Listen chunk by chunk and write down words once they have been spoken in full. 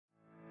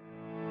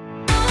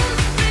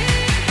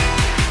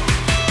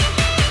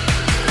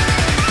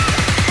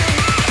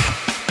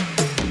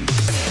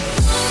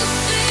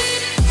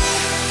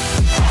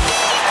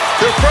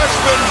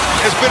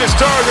been a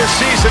star of this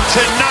season.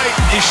 Tonight,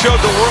 he showed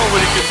the world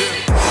what he could do.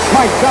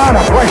 My God,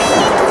 a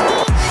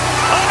freshman.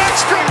 An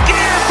extra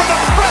gear for the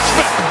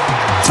freshman.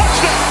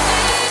 Touchdown.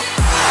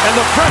 And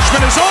the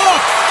freshman is off.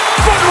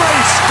 Foot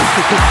race.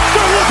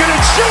 They're looking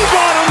at shoe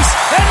bottoms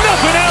and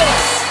nothing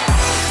else.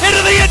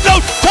 Into the end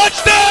zone.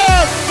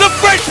 Touchdown. The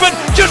freshman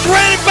just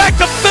ran it back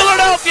to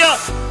Philadelphia.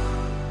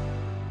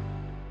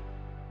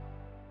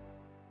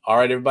 All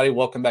right, everybody,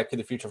 welcome back to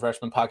the Future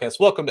Freshman Podcast.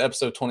 Welcome to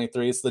episode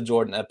 23. It's the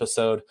Jordan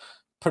episode.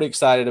 Pretty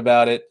excited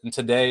about it. And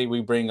today we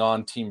bring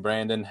on Team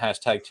Brandon,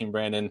 hashtag Team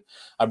Brandon.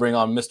 I bring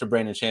on Mr.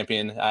 Brandon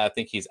Champion. I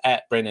think he's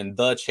at Brandon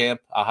the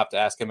Champ. I'll have to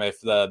ask him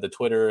if the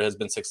Twitter has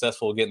been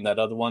successful getting that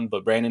other one.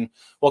 But Brandon,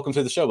 welcome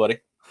to the show, buddy.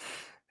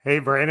 Hey,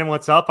 Brandon,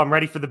 what's up? I'm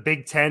ready for the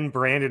Big Ten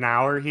Brandon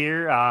hour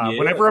here.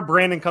 Whenever a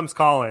Brandon comes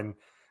calling,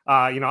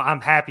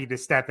 I'm happy to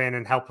step in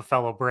and help a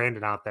fellow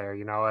Brandon out there.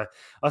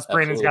 Us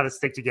Brandon's got to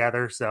stick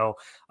together. So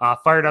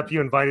fired up you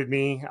invited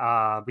me.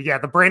 But yeah,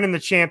 the Brandon the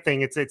Champ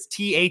thing, it's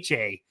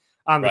THA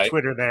on the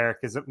Twitter there,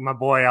 because my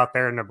boy out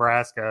there in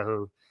Nebraska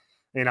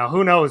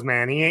who knows,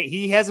 man,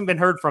 he hasn't been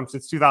heard from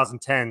since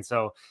 2010.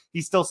 So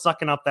he's still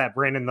sucking up that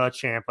Brandon the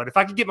Champ. But if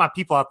I could get my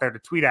people out there to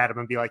tweet at him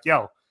and be like,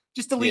 yo,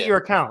 just delete your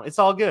account. It's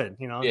all good.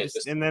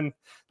 And then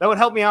that would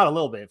help me out a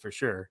little bit for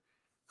sure.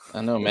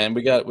 I know, man.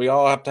 We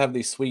all have to have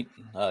these sweet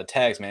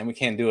tags, man. We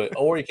can't do it.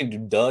 Or you can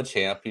do the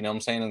champ, you know what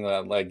I'm saying?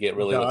 And get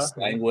really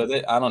slang with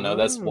it. I don't know.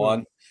 That's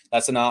one.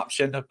 That's an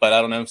option. But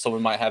I don't know.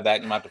 Someone might have that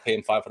and you might have to pay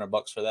him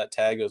 $500 for that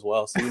tag as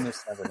well. So you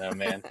just never know,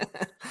 man.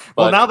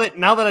 Well, now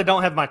that I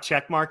don't have my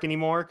check mark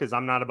anymore, because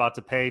I'm not about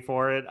to pay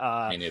for it,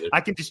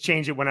 I can just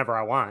change it whenever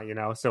I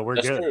want, So we're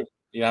good. True.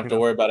 You don't have to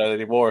worry about it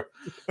anymore.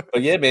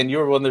 But yeah, man, you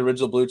were one of the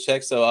original blue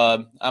checks.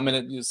 So,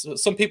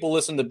 some people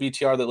listen to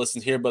BTR that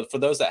listens here, but for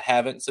those that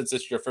haven't, since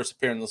it's your first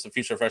appearance on the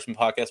Future Freshman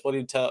Podcast, what do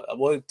you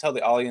tell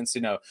the audience,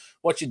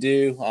 what you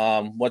do,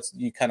 what's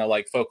you kind of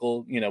like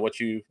focal, what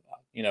you,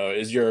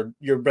 is your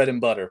bread and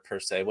butter per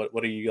se.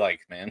 What do you like,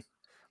 man?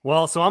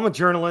 Well, so I'm a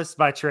journalist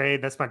by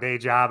trade. That's my day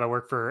job. I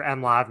work for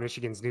MLive,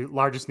 Michigan's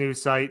largest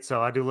news site.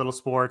 So I do a little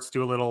sports,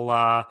 do a little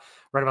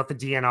write about the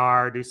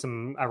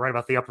DNR, I write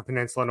about the Upper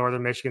Peninsula,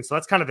 Northern Michigan. So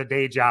that's kind of the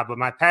day job. But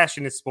my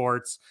passion is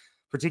sports,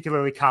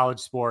 particularly college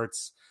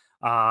sports.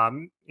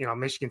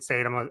 Michigan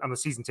State. I'm a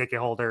season ticket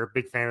holder,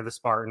 big fan of the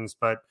Spartans.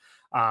 But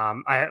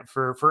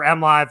for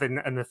MLive and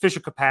an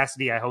official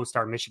capacity, I host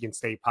our Michigan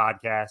State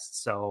podcast.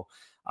 So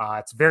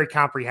it's very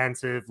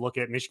comprehensive look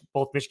at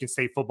both Michigan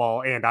State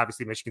football and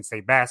obviously Michigan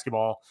State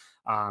basketball,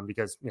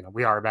 because,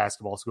 we are a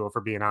basketball school, if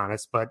we're being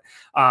honest. But,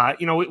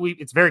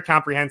 it's very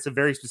comprehensive,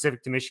 very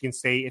specific to Michigan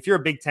State. If you're a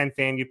Big Ten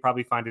fan, you'd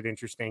probably find it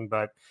interesting,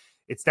 but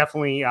it's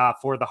definitely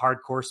for the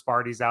hardcore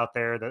Sparties out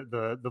there,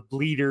 the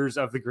bleeders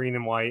of the green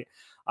and white.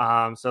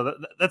 So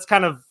that's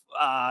kind of,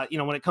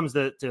 when it comes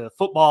to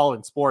football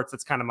and sports,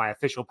 that's kind of my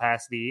official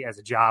capacity as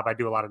a job. I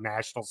do a lot of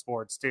national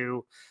sports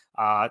too,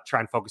 try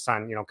and focus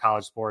on,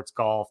 college sports,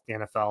 golf, the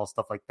NFL,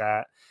 stuff like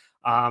that.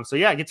 So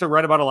yeah, I get to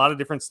write about a lot of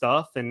different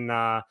stuff, and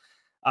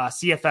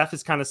CFF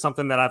is kind of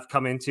something that I've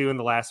come into in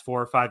the last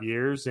 4 or 5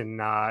 years.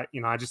 And, I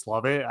just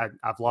love it.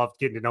 I've loved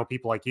getting to know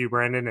people like you,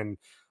 Brandon, and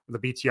the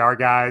BTR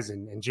guys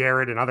and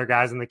Jared and other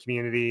guys in the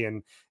community.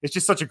 And it's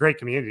just such a great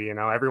community.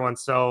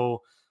 Everyone's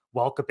so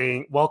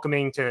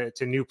welcoming to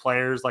new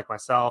players like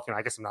myself.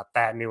 I guess I'm not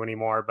that new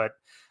anymore, but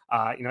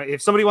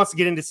if somebody wants to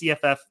get into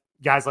CFF,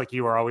 guys like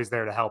you are always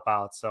there to help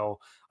out. So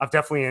I've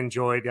definitely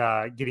enjoyed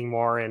getting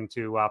more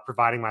into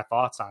providing my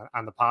thoughts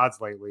on the pods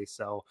lately.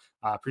 So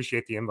I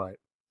appreciate the invite.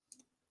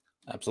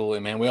 Absolutely,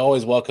 man. We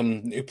always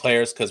welcome new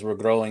players because we're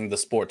growing the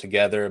sport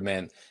together,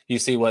 man. You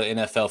see what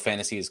NFL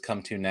fantasy has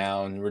come to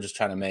now, and we're just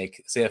trying to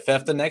make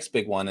CFF the next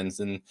big one.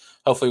 And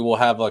hopefully we'll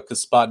have like a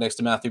spot next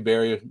to Matthew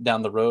Berry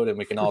down the road, and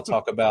we can all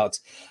talk about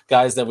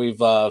guys that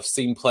we've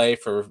seen play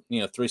for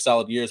 3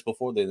 solid years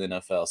before the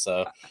NFL.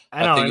 So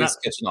I think it's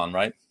catching on,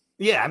 right?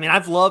 Yeah,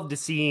 I've loved to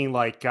see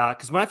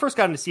because when I first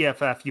got into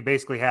CFF, you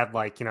basically had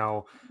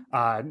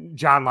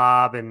John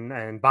Lobb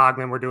and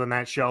Bogman were doing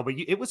that show, but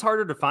it was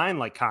harder to find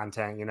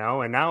content,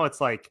 and now it's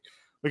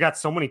we got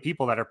so many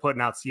people that are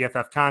putting out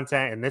CFF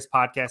content, and this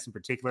podcast in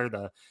particular,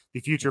 the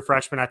Future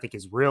Freshman, I think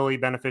is really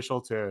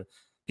beneficial to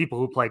people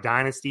who play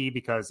Dynasty,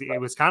 because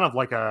it was kind of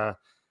like a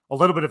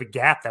little bit of a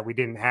gap that we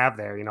didn't have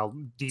there,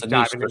 deep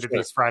diving into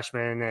these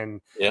freshmen.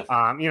 And, and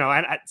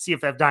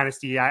CFF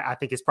Dynasty, I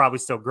think is probably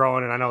still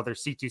growing. And I know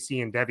there's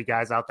C2C and Debbie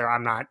guys out there.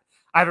 I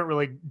haven't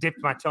really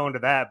dipped my toe into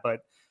that,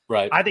 but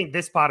I think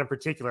this pod in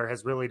particular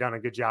has really done a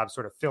good job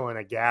sort of filling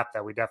a gap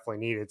that we definitely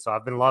needed. So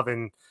I've been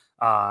loving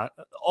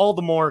all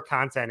the more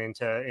content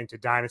into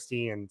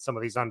Dynasty and some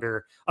of these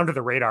under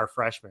the radar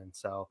freshmen.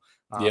 So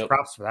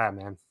props for that,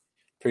 man.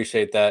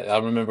 Appreciate that. I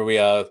remember we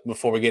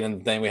before we get into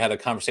the thing, we had a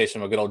conversation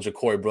with good old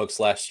Ja'Cory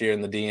Brooks last year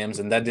in the DMs,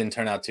 and that didn't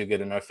turn out too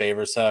good in our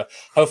favor. So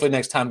hopefully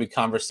next time we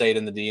conversate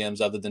in the DMs,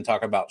 other than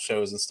talk about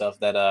shows and stuff,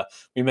 that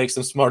we make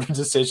some smarter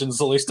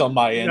decisions, at least on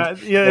my end.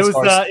 It was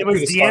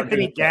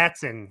DeAnthony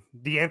Gatson.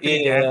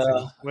 DeAnthony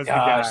Gatson was the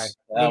guy.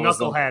 the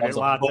knucklehead. That was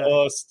a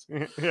bust.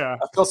 Yeah.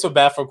 I feel so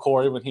bad for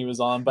Corey when he was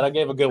on, but I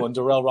gave a good one.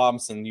 Darrell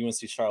Robinson,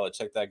 UNC Charlotte.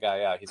 Check that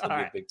guy out. He's going to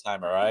be a big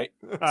timer, all right?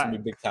 It's going to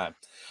be big time.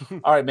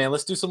 All right, man.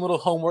 Let's do some little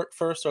homework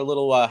first, or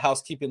little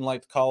housekeeping,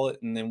 like to call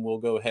it, and then we'll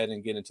go ahead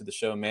and get into the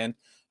show, man.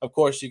 Of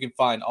course, you can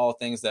find all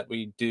things that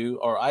we do,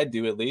 or I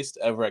do at least,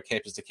 over at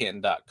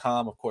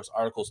campus2canton.com. Of course,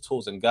 articles,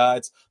 tools, and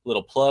guides.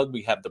 Little plug,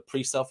 we have the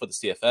pre-sale for the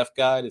CFF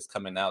guide. It's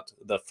coming out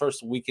the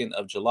first weekend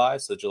of July,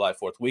 so July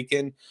 4th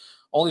weekend.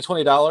 Only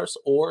 $20,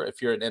 or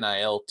if you're an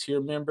NIL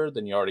tier member,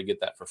 then you already get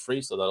that for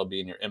free, so that'll be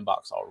in your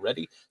inbox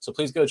already. So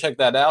please go check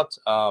that out.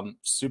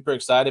 Super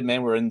excited,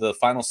 man. We're in the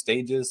final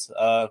stages.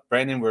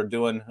 Brandon, we're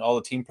doing all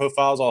the team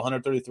profiles. All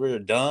 133 are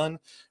done.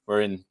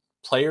 We're in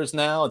players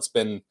now. It's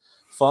been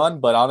fun,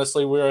 but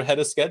honestly, we're ahead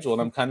of schedule,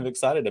 and I'm kind of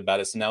excited about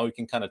it. So now we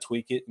can kind of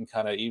tweak it and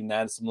kind of even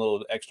add some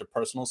little extra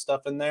personal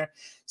stuff in there.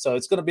 So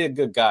it's going to be a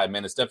good guide,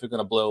 man. It's definitely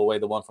going to blow away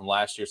the one from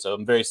last year. So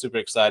I'm very super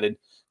excited.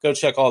 Go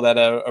check all that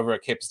out over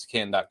at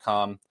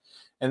campus2canton.com.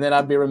 And then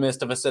I'd be remiss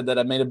if I said that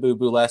I made a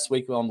boo-boo last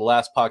week on the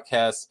last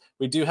podcast.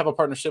 We do have a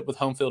partnership with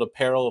Home Field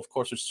Apparel, of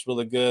course, which is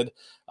really good.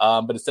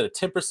 But instead of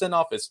 10%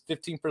 off, it's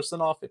 15%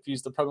 off if you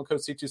use the promo code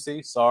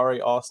C2C. Sorry,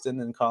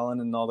 Austin and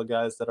Colin and all the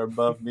guys that are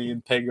above me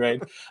in pay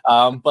grade.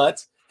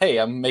 But hey,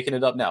 I'm making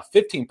it up now.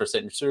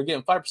 15%. So you're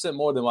getting 5%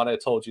 more than what I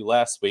told you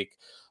last week.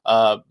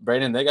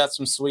 Brandon, they got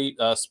some sweet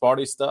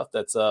Sparty stuff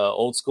that's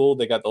old school.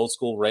 They got the old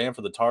school Ram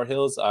for the Tar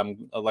Heels.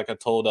 I'm like I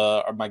told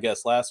my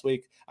guest last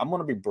week, I'm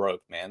going to be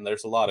broke, man.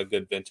 There's a lot of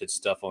good vintage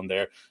stuff on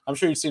there. I'm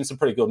sure you've seen some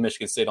pretty good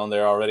Michigan State on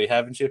there already,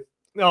 haven't you?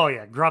 Oh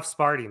yeah, Gruff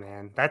Sparty,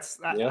 man. That's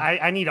yeah.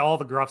 I need all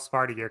the Gruff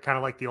Sparty gear, kind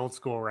of like the old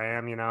school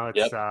Ram. You know,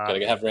 it's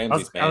gotta have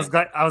Ramses, man.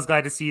 I was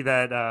glad to see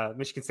that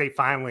Michigan State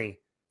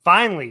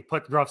finally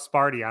put Gruff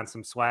Sparty on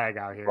some swag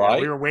out here.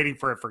 Right? We were waiting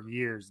for it for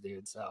years,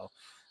 dude. So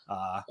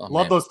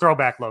love those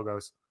throwback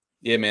logos.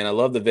 Yeah, man, I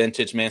love the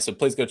vintage, man. So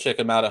please go check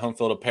them out at Home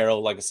Field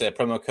Apparel. Like I said,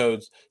 promo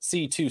codes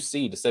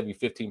C2C to save you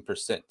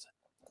 15%.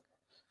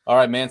 All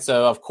right, man.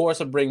 So, of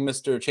course, I bring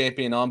Mr.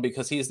 Champion on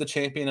because he's the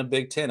champion of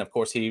Big Ten. Of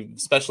course, he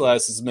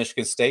specializes in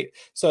Michigan State.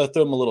 So I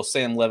threw him a little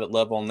Sam Levitt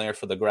love on there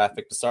for the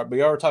graphic to start. But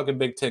we are talking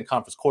Big Ten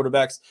conference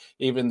quarterbacks,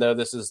 even though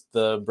this is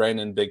the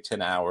Brandon Big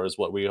Ten Hour is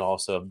what we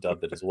also have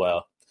dubbed it as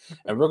well.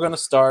 And we're going to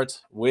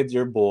start with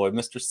your boy,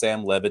 Mr.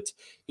 Sam Levitt.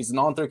 He's an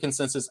on-through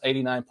consensus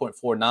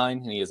 89.49,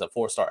 and he is a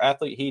four-star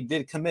athlete. He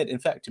did commit, in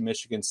fact, to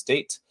Michigan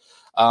State.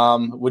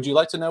 Would you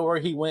like to know where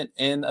he went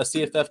in a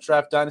CFF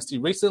draft dynasty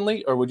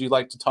recently, or would you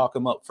like to talk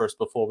him up first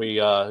before we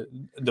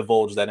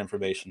divulge that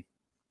information?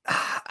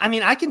 I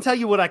mean, I can tell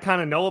you what I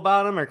kind of know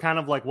about him, or kind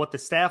of like what the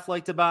staff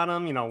liked about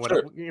him. You know, what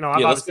sure.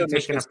 I've obviously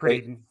taken a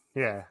pretty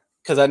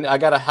because I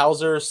got a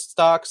Hauser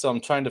stock, so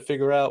I'm trying to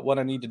figure out what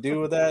I need to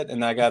do with that,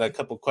 and I got a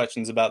couple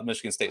questions about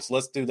Michigan State. So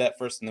let's do that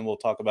first, and then we'll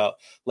talk about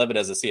Levitt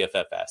as a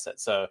CFF asset.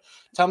 So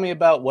tell me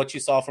about what you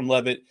saw from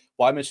Levitt,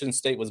 why Michigan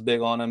State was big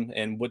on him,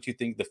 and what you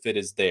think the fit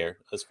is there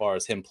as far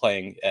as him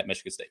playing at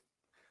Michigan State.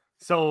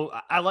 So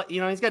I like,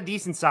 he's got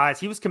decent size.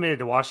 He was committed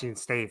to Washington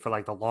State for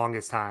like the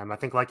longest time. I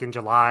think like in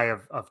July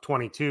of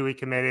 22, he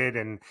committed,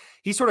 and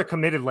he sort of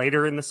committed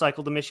later in the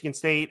cycle to Michigan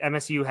State.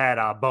 MSU had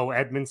Bo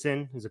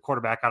Edmondson, who's a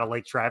quarterback out of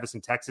Lake Travis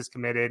in Texas,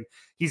 committed.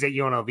 He's at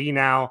UNLV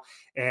now.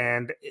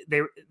 And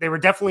they were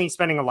definitely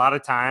spending a lot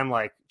of time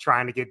like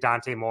trying to get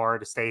Dante Moore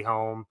to stay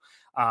home.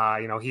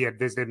 He had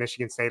visited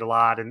Michigan State a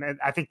lot, and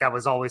I think that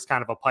was always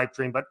kind of a pipe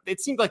dream, but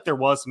it seemed like there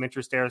was some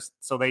interest there.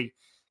 So they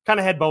kind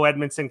of had Bo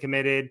Edmondson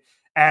committed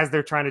as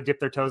they're trying to dip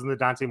their toes in the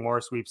Dante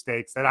Moore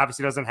sweepstakes. That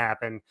obviously doesn't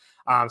happen.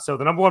 So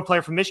the number one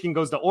player from Michigan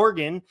goes to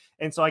Oregon.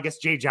 And so I guess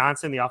Jay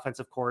Johnson, the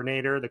offensive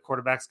coordinator, the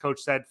quarterback's coach,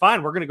 said,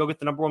 fine, we're going to go get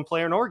the number one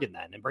player in Oregon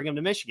then and bring him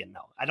to Michigan.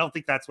 No, I don't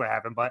think that's what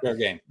happened, but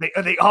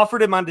they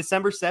offered him on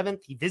December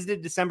 7th. He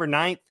visited December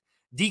 9th,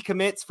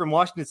 decommits from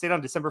Washington State on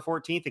December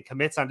 14th, and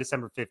commits on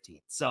December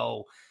 15th.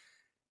 So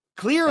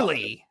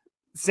clearly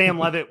Sam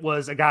Levitt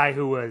was a guy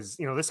who was,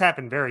 this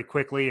happened very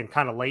quickly and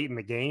kind of late in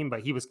the game,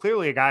 but he was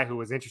clearly a guy who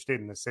was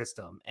interested in the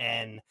system.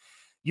 And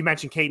you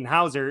mentioned Katin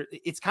Hauser.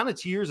 It's kind of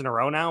 2 years in a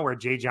row now where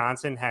Jay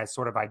Johnson has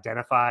sort of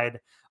identified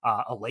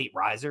a late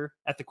riser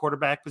at the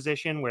quarterback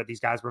position, where these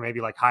guys were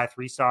maybe like high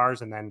 3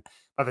 stars. And then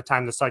by the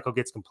time the cycle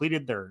gets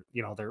completed, they're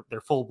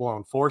full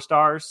blown 4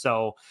 stars.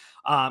 So,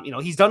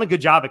 he's done a good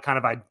job at kind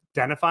of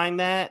identifying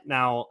that.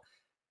 Now,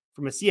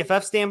 from a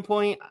CFF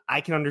standpoint,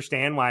 I can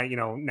understand why,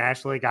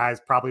 nationally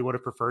guys probably would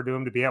have preferred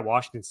him to be at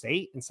Washington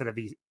State instead of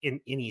in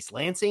East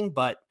Lansing.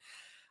 But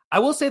I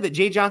will say that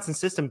Jay Johnson's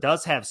system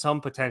does have some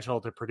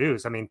potential to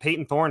produce. I mean,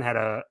 Peyton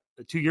Thorne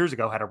 2 years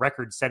ago had a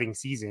record-setting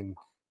season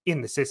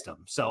in the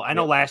system. So I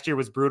know last year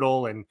was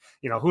brutal, and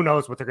who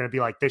knows what they're going to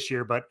be like this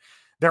year. But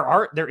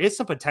there is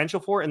some potential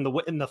for it.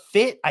 And the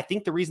fit, I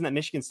think the reason that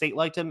Michigan State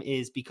liked him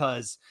is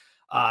because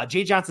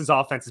Jay Johnson's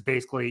offense is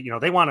basically,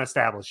 they want to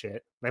establish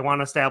it. They want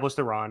to establish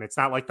the run. It's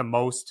not like the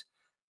most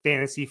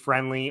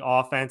fantasy-friendly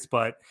offense,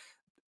 but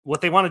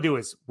what they want to do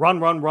is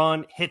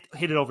run, hit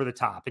it over the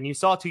top. And you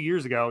saw 2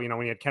 years ago,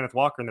 when you had Kenneth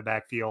Walker in the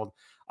backfield,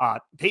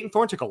 Peyton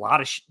Thorne took a lot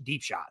of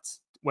deep shots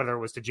whether it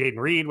was to Jaden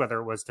Reed, whether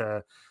it was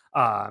to,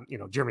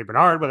 Jeremy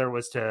Bernard, whether it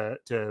was to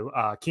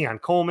Keon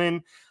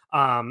Coleman.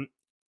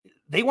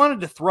 They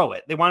wanted to throw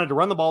it. They wanted to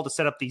run the ball to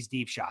set up these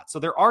deep shots. So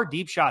there are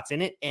deep shots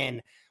in it.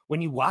 And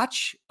when you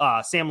watch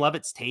Sam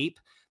Leavitt's tape,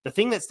 the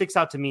thing that sticks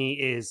out to me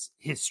is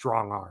his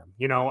strong arm.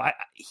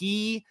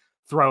 He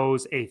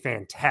throws a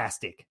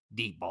fantastic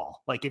deep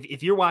ball. Like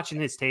if you're watching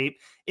his tape,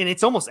 and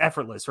it's almost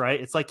effortless, right?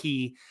 It's like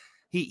he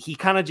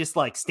kind of just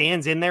like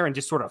stands in there and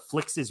just sort of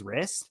flicks his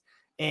wrist,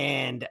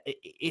 and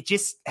it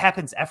just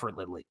happens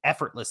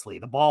effortlessly.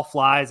 The ball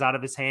flies out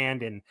of his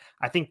hand, and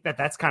I think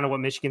that's kind of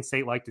what Michigan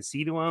State like to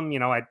see to him.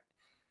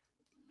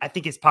 I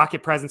think his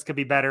pocket presence could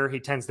be better. He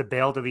tends to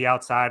bail to the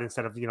outside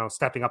instead of,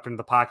 stepping up into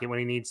the pocket when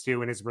he needs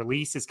to. And his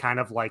release is kind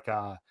of like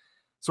a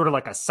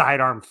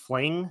sidearm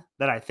fling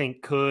that I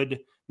think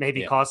could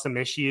maybe cause some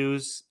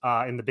issues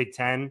in the Big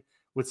Ten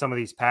with some of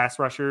these pass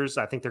rushers.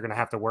 I think they're going to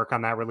have to work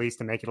on that release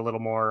to make it a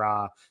little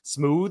more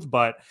smooth,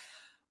 but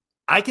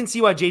I can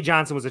see why Jay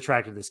Johnson was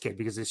attracted to this kid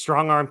because he's a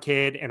strong arm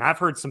kid. And I've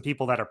heard some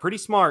people that are pretty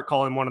smart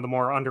call him one of the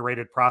more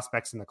underrated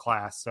prospects in the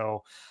class.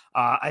 So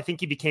I think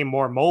he became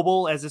more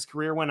mobile as his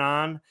career went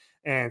on.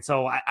 And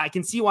so I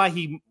can see why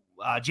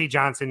Jay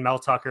Johnson, Mel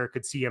Tucker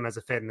could see him as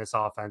a fit in this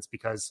offense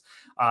because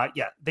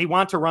they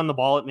want to run the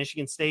ball at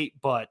Michigan State,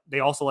 but they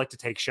also like to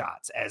take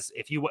shots. As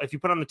if you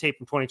put on the tape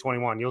from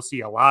 2021, you'll see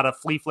a lot of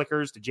flea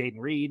flickers to Jaden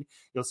Reed.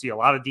 You'll see a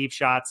lot of deep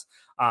shots.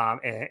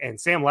 And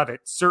Sam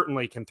Leavitt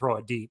certainly can throw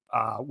it deep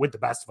with the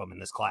best of them in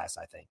this class,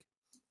 I think.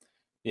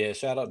 Yeah,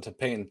 shout out to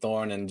Peyton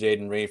Thorne and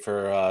Jaden Reed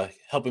for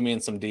helping me in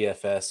some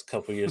DFS a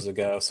couple years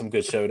ago. Some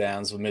good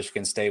showdowns with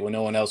Michigan State when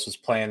no one else was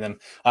playing them.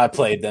 I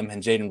played them,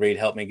 and Jaden Reed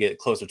helped me get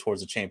closer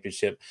towards the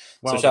championship.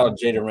 So shout out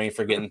to Jaden Reed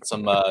for getting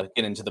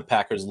getting into the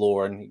Packers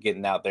lore and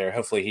getting out there.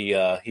 Hopefully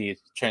he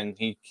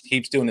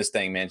keeps doing his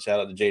thing, man.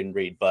 Shout out to Jaden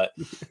Reed. But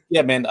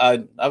yeah, man,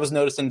 I was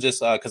noticing just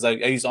because I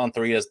use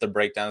On3 as the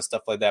breakdown and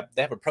stuff like that.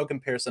 They have a pro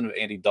comparison of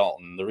Andy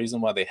Dalton. The reason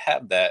why they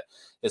have that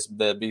is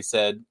that be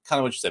said, kind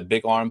of what you said,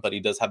 big arm, but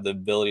he does have the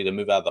ability to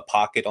move out of the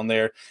pocket on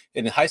there.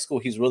 And in high school,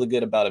 he's really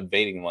good about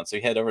evading one. So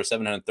he had over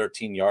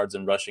 713 yards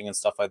in rushing and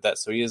stuff like that.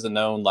 So he is a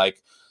known,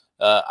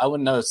 I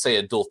wouldn't say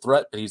a dual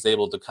threat, but he's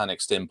able to kind of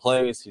extend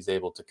plays. He's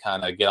able to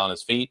kind of get on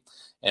his feet.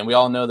 And we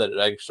all know that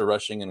extra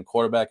rushing in a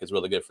quarterback is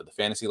really good for the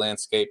fantasy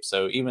landscape.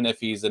 So even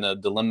if he's in a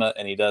dilemma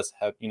and he does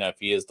have, if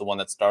he is the one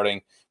that's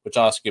starting, which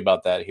I'll ask you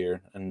about that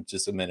here in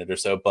just a minute or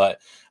so.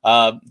 But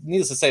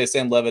needless to say,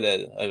 Sam Leavitt,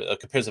 a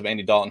comparison of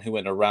Andy Dalton, who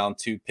went in round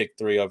 2, pick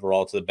 3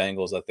 overall to the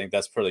Bengals, I think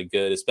that's pretty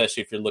good,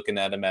 especially if you're looking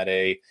at him at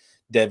a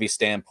Devy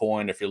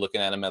standpoint. If you're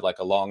looking at him at like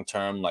a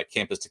long-term, like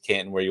campus to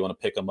Canton, where you want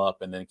to pick him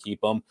up and then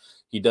keep him,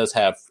 he does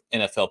have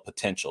NFL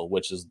potential,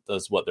 which is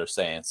what they're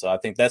saying. So I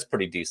think that's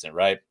pretty decent,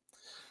 right?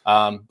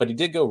 But he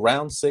did go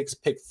round 6,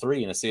 pick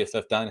 3 in a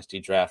CFF Dynasty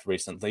draft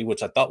recently,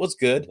 which I thought was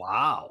good.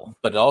 Wow.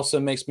 But it also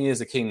makes me,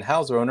 as a Keaton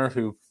Hauser owner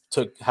who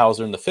took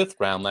Hauser in the 5th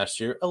round last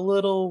year, a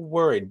little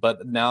worried.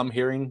 But now I'm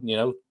hearing,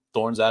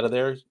 Thorne's out of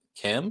there.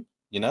 Kim,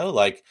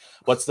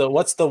 what's the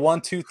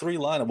 1, 2, 3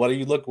 lineup?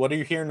 What are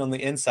you hearing on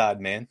the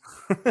inside, man?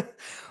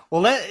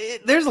 Well,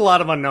 there's a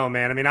lot of unknown,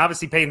 man. I mean,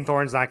 obviously Peyton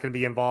Thorne's not going to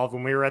be involved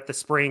when we were at the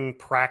spring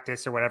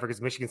practice or whatever,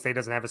 because Michigan State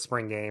doesn't have a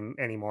spring game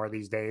anymore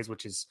these days,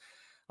 which is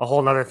a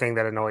whole nother thing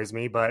that annoys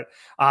me. But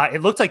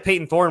it looked like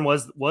Peyton Thorne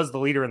was the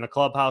leader in the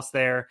clubhouse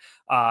there.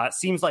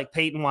 Seems like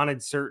Peyton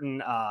wanted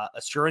certain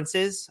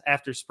assurances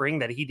after spring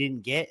that he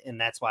didn't get, and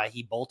that's why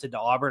he bolted to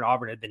Auburn.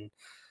 Auburn had been,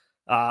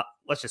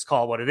 let's just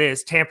call it what it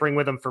is, tampering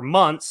with him for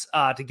months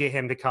to get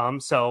him to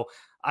come. So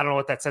I don't know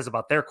what that says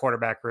about their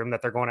quarterback room,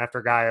 that they're going after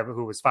a guy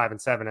who was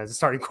 5-7 as a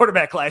starting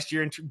quarterback last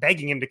year and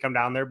begging him to come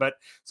down there. But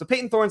so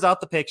Peyton Thorne's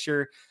out the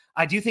picture.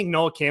 I do think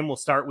Noah Kim will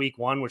start week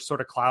 1, which sort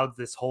of clouds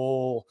this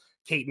whole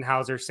Keaton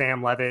Hauser,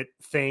 Sam Leavitt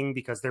thing,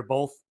 because they're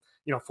both,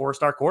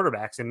 4-star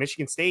quarterbacks, and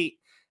Michigan State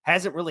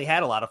hasn't really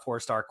had a lot of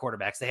 4-star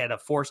quarterbacks. They had a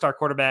 4-star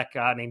quarterback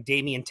named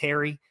Damian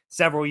Terry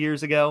several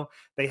years ago.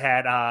 They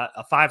had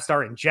a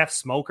 5-star in Jeff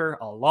Smoker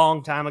a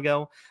long time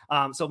ago.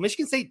 So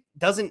Michigan State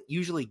doesn't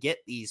usually get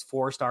these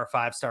 4-star,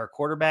 5-star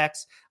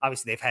quarterbacks.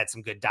 Obviously, they've had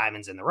some good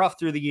diamonds in the rough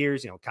through the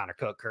years, Connor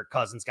Cook, Kirk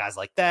Cousins, guys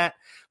like that.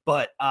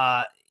 But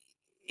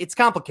it's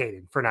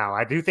complicated for now.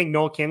 I do think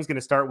Noah Kim's going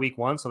to start week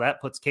 1, so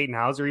that puts Keaton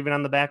Hauser even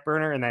on the back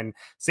burner. And then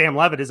Sam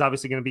Leavitt is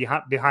obviously going to be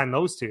behind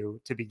those two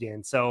to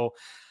begin. So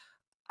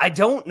I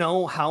don't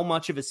know how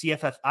much of a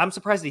CFF. I'm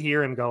surprised to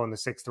hear him go in the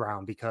 6th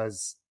round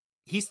because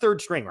he's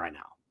 3rd string right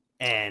now.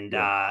 And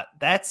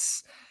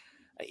that's,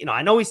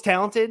 I know he's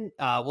talented.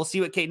 We'll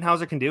see what Keaton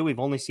Hauser can do. We've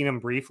only seen him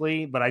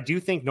briefly, but I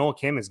do think Noah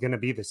Kim is going to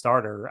be the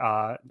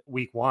starter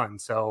week 1.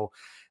 So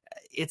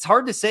it's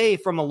hard to say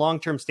from a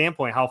long-term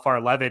standpoint how far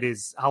Leavitt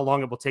is, how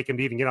long it will take him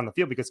to even get on the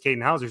field, because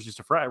Keaton Hauser is just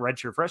a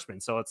redshirt freshman.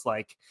 So it's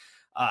like,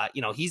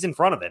 he's in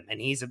front of him,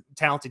 and he's a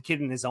talented kid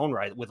in his own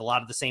right with a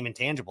lot of the same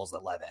intangibles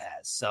that Leavitt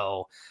has.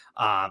 So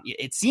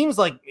it seems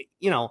like,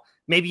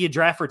 maybe you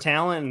draft for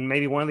talent and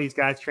maybe one of these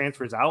guys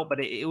transfers out, but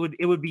it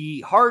would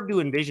be hard to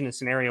envision a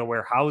scenario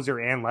where Hauser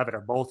and Leavitt are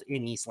both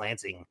in East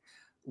Lansing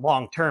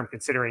long-term,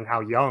 considering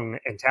how young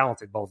and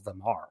talented both of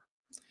them are.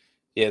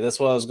 Yeah, that's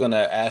what I was going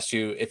to ask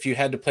you. If you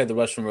had to play the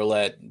Russian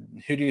roulette,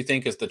 who do you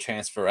think is the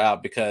transfer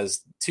out?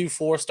 Because 2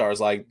 4-stars,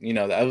 like,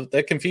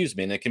 that confused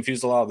me, and it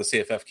confused a lot of the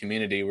CFF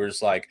community. We're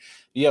just like,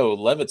 yo,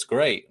 Levitt's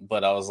great.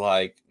 But I was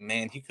like,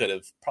 man, he could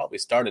have probably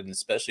started, and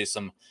especially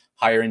some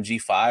higher end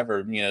G5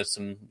 or,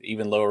 some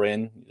even lower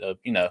end,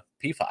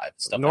 P5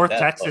 stuff. North like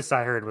that. Texas,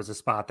 I heard, was a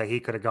spot that he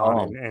could have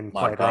gone and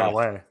played gosh. right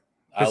away.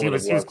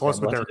 Because he was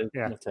close with their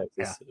Texas.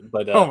 Yeah.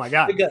 But, oh my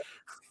God.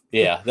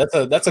 Yeah,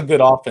 that's a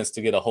good offense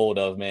to get a hold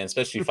of, man,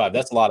 especially 5.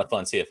 That's a lot of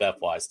fun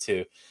CFF-wise,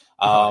 too.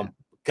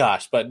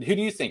 Gosh, but who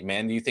do you think,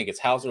 man? Do you think it's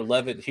Hauser,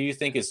 Levitt? Who do you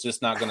think is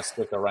just not going to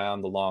stick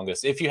around the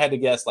longest? If you had to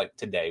guess, like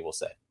today, we'll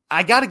say.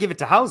 I got to give it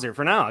to Hauser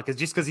for now,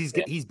 because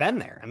he's been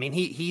there. I mean,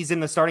 he's in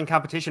the starting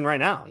competition right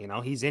now.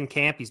 He's in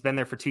camp. He's been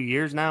there for 2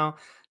 years now.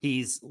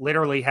 He's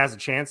literally has a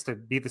chance to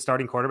be the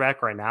starting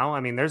quarterback right now.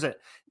 I mean,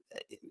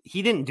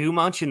 he didn't do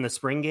much in the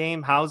spring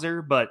game,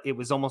 Hauser, but it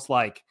was almost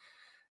like,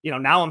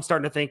 now I'm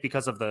starting to think,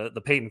 because of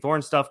the Peyton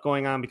Thorne stuff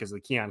going on, because of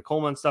the Keon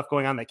Coleman stuff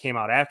going on that came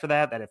out after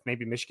that if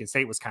maybe Michigan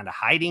State was kind of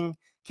hiding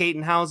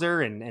Caden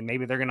Hauser and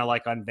maybe they're going to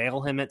like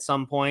unveil him at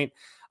some point.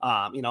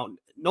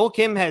 Noel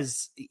Kim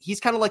he's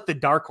kind of like the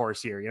dark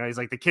horse here. He's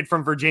like the kid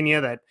from Virginia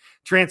that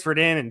transferred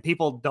in and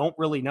people don't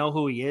really know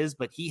who he is,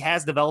 but he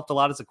has developed a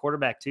lot as a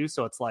quarterback too.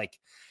 So it's like,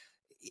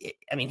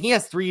 I mean, he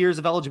has 3 years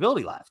of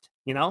eligibility left.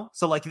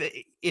 So like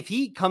if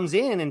he comes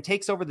in and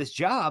takes over this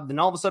job, then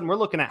all of a sudden we're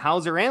looking at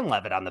Hauser and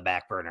Levitt on the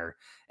back burner,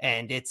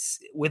 and it's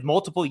with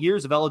multiple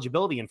years of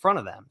eligibility in front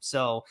of them.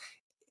 So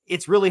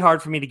it's really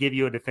hard for me to give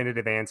you a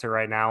definitive answer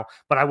right now,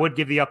 but I would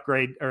give the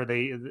upgrade or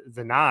the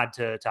nod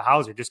to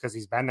Hauser just because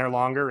he's been there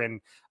longer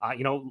and,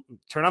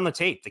 turn on the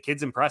tape. The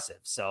kid's impressive.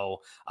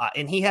 So,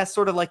 and he has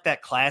sort of like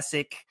that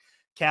classic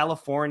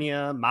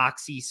California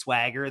moxie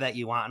swagger that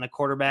you want in a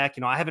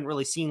quarterback. I haven't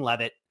really seen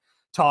Levitt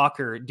talk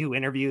or do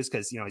interviews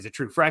because he's a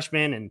true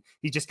freshman and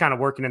he's just kind of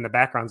working in the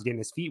background, getting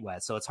his feet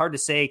wet. So it's hard to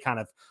say kind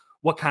of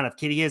what kind of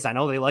kid he is. I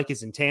know they like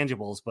his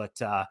intangibles, but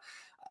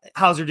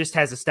Hauser just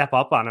has a step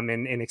up on him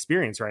in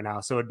experience right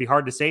now. So it'd be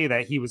hard to say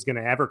that he was going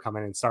to ever come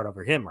in and start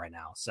over him right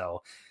now.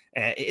 So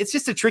it's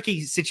just a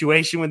tricky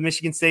situation with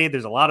Michigan State.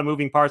 There's a lot of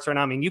moving parts right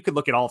now. I mean, you could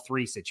look at all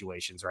 3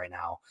 situations right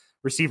now: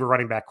 receiver,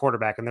 running back,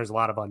 quarterback, and there's a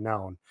lot of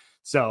unknown.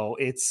 So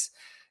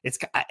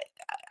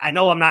I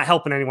know I'm not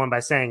helping anyone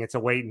by saying it's a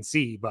wait and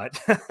see, but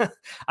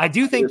I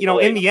do think,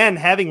 in the end,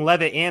 having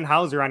Levitt and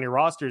Hauser on your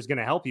roster is going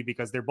to help you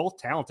because they're both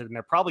talented and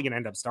they're probably going to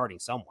end up starting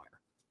somewhere.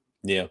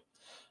 Yeah.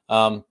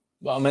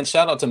 Well, I mean,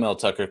 shout out to Mel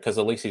Tucker because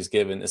at least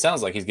it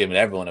sounds like he's giving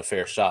everyone a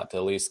fair shot to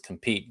at least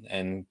compete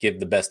and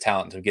give the best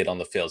talent to get on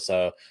the field.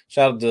 So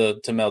shout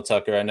out to Mel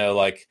Tucker. I know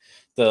like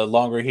the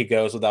longer he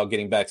goes without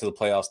getting back to the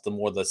playoffs, the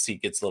more the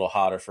seat gets a little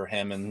hotter for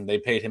him. And they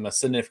paid him a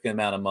significant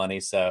amount of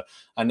money. So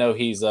I know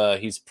he's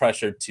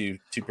pressured to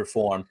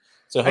perform.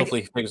 So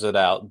hopefully he figures it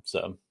out.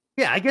 So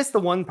yeah, I guess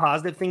the one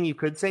positive thing you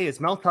could say is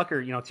Mel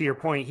Tucker, to your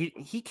point,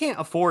 he can't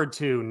afford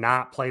to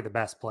not play the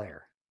best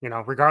player,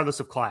 regardless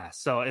of class.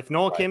 So if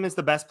Noel Kim is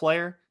the best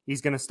player, he's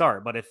going to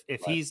start. But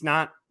if he's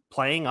not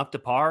playing up to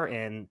par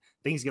and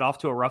things get off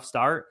to a rough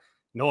start,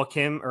 Noah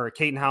Kim or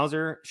Caden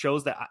Hauser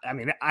shows that. I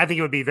mean, I think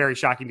it would be very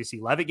shocking to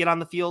see Levitt get on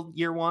the field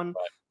year one. Right.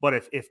 But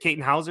if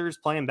Caden Hauser is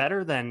playing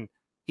better, then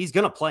he's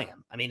going to play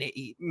him. I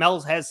mean,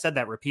 Mel has said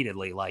that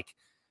repeatedly, like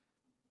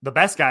the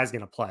best guy is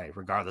going to play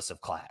regardless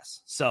of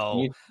class.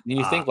 So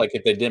you think like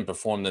if they didn't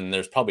perform, then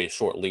there's probably a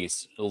short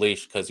leash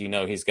because,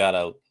 he's got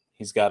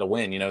to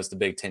win, it's the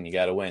Big Ten, you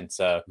got to win.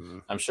 So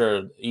I'm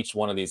sure each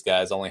one of these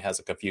guys only has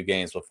like a few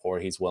games before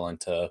he's willing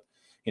to,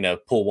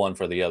 pull one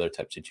for the other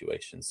type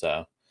situation.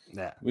 So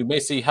yeah, we may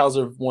see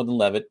Hauser more than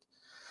Levitt.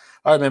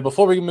 All right, man,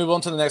 before we move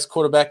on to the next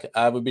quarterback,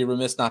 I would be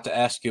remiss not to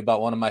ask you about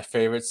one of my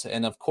favorites.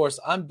 And of course,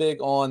 I'm big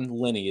on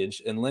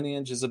lineage, and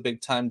lineage is a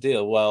big time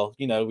deal. Well,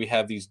 we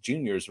have these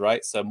juniors,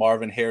 right? So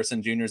Marvin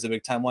Harrison Jr. is a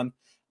big time one.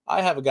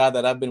 I have a guy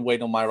that I've been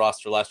waiting on my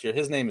roster last year.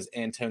 His name is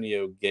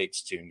Antonio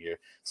Gates Jr.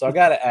 So I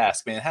got to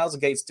ask, man, how's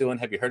Gates doing?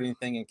 Have you heard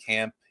anything in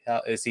camp?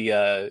 How is he?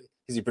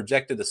 Is he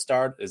projected to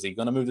start? Is he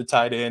going to move to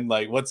tight end?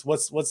 Like,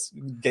 what's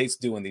Gates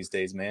doing these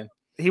days, man?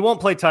 He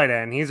won't play tight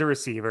end. He's a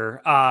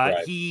receiver.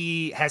 Right.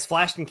 He has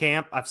flashed in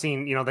camp. I've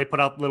seen, they put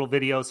up little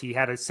videos. He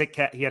had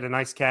a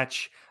nice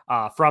catch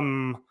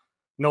from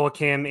Noah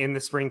Kim in the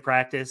spring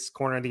practice,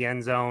 corner of the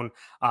end zone.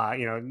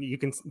 You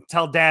can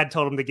tell Dad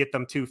told him to get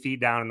them 2 feet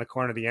down in the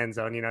corner of the end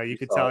zone. You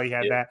could tell he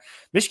had that.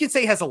 Michigan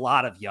State has a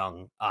lot of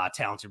young,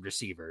 talented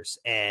receivers,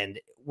 and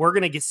we're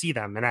going to see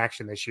them in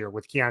action this year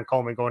with Keon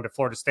Coleman going to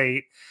Florida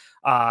State.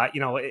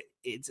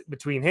 It's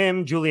between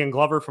him, Julian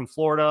Glover from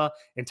Florida,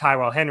 and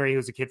Tyrell Henry,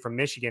 who's a kid from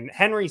Michigan.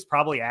 Henry's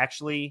probably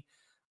actually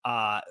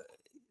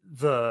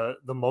the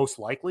most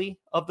likely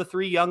of the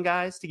 3 young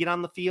guys to get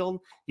on the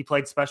field. He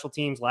played special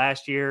teams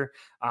last year.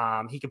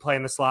 He can play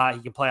in the slot.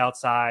 He can play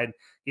outside.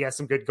 He has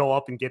some good go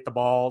up and get the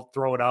ball,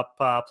 throw it up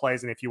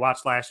plays. And if you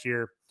watched last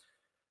year,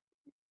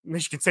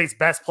 Michigan State's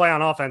best play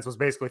on offense was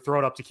basically throw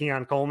it up to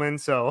Keon Coleman.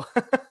 So,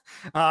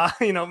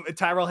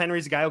 Tyrell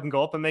Henry's a guy who can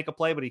go up and make a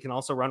play, but he can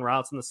also run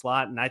routes in the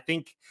slot. And I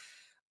think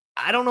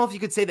I don't know if you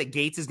could say that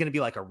Gates is going to be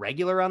like a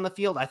regular on the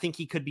field. I think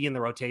he could be in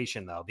the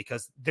rotation though,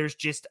 because there's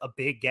just a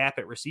big gap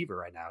at receiver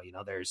right now. You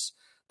know, there's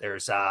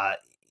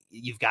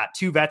you've got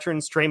two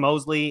veterans, Trey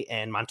Mosley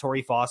and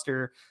Montori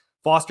Foster.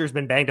 Foster's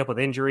been banged up with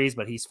injuries,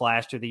 but he's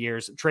flashed through the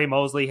years. Trey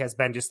Mosley has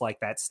been just like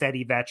that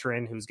steady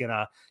veteran who's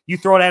you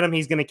throw it at him,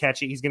 he's going to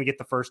catch it. He's going to get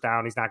the first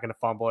down. He's not going to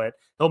fumble it.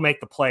 He'll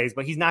make the plays,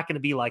 but he's not going to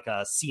be like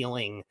a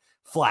ceiling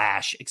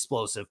flash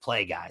explosive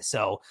play guy.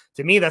 So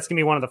to me, that's going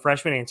to be one of the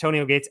freshmen.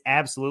 Antonio Gates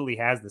absolutely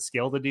has the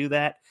skill to do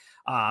that.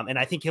 And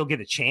I think he'll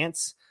get a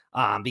chance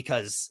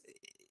because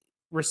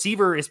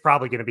receiver is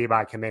probably going to be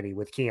by committee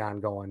with Keon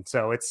going.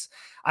 So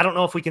I don't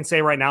know if we can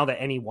say right now that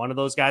any one of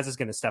those guys is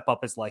going to step up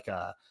as like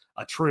a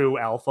true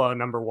alpha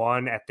number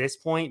one at this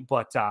point,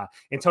 but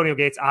Antonio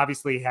Gates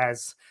obviously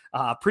has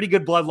pretty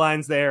good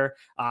bloodlines there.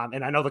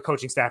 And I know the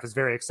coaching staff is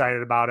very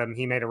excited about him.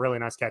 He made a really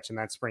nice catch in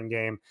that spring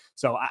game.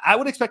 So I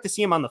would expect to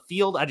see him on the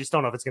field. I just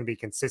don't know if it's going to be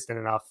consistent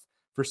enough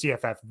for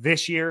CFF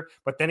this year.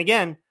 But then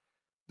again,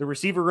 the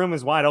receiver room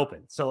is wide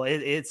open. So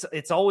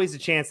it's always a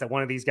chance that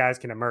one of these guys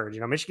can emerge.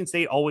 You know, Michigan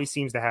State always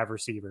seems to have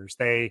receivers.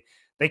 They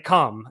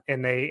come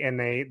and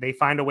they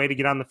find a way to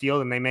get on the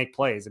field and they make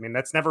plays. I mean,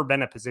 that's never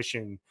been a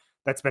position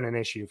that's been an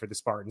issue for the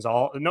Spartans.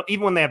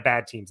 Even when they have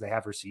bad teams, they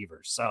have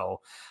receivers.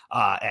 So,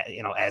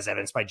 as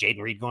evidenced by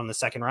Jaden Reed going in the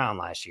second round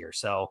last year.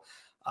 So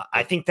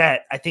I think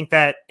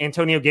that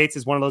Antonio Gates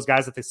is one of those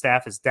guys that the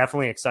staff is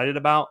definitely excited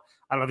about.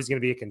 I don't know if he's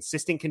going to be a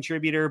consistent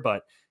contributor,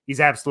 but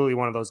he's absolutely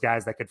one of those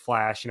guys that could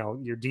flash,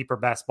 your deeper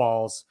best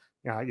balls,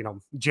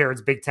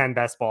 Jared's Big Ten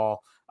best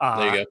ball.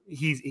 There you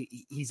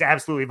go. He's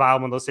absolutely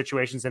viable in those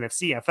situations. And if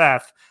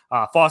CFF,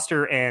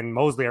 Foster and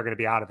Mosley are going to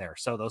be out of there.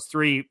 So those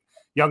three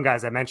young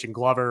guys I mentioned,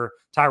 Glover,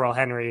 Tyrell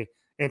Henry,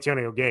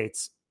 Antonio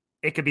Gates,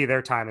 it could be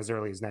their time as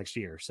early as next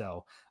year.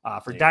 So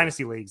for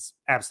dynasty leagues,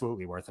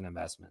 absolutely worth an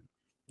investment.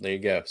 There you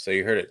go. So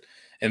you heard it.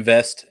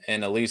 Invest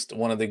in at least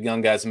one of the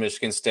young guys in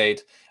Michigan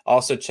State.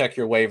 Also check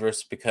your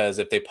waivers, because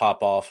if they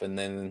pop off, and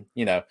then,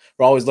 we're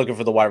always looking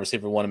for the wide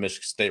receiver one in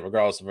Michigan State,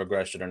 regardless of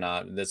regression or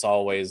not. That's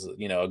always,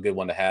 a good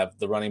one to have.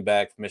 The running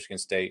back for Michigan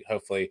State,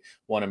 hopefully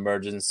one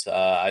emergence.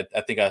 I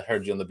think I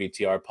heard you on the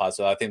BTR pod.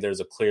 So I think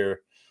there's a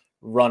clear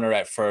runner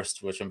at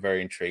first, which I'm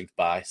very intrigued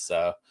by.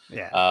 So,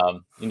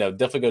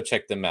 definitely go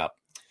check them out.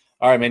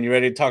 All right, man, you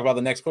ready to talk about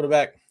the next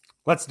quarterback?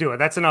 Let's do it.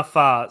 That's enough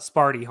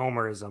Sparty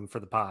homerism for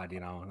the pod,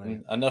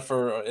 Enough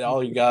for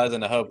all you guys,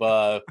 and I hope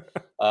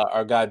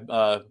our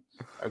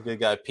good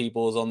guy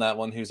Peoples on that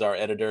one, who's our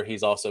editor.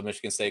 He's also a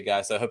Michigan State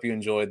guy, so I hope you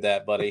enjoyed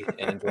that, buddy,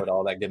 and enjoyed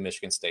all that good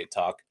Michigan State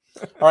talk.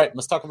 All right,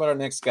 let's talk about our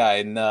next guy.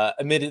 And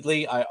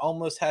admittedly, I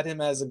almost had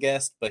him as a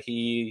guest, but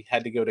he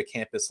had to go to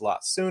campus a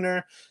lot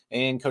sooner.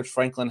 And Coach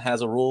Franklin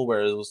has a rule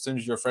where as soon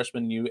as you're a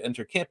freshman, you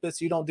enter campus,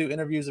 you don't do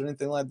interviews or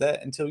anything like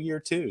that until year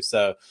two.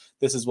 So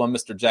this is one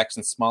Mr.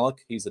 Jackson Smolik.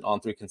 He's an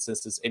on-3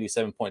 consensus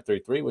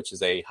 87.33, which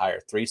is a higher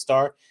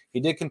 3-star.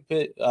 He did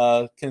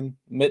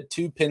commit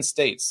to Penn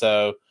State.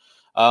 So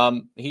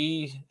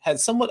he had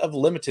somewhat of a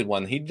limited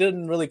one. He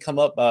didn't really come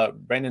up,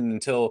 Brandon,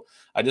 until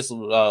I just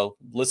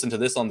listened to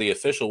this on the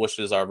official, which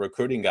is our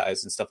recruiting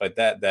guys and stuff like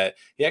that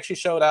he actually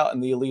showed out in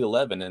the Elite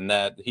 11, and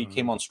that he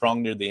came on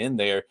strong near the end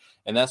there.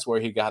 And that's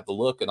where he got the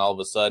look. And all of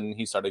a sudden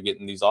he started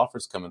getting these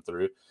offers coming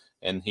through,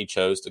 and he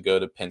chose to go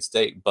to Penn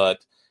State.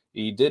 But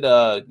he did,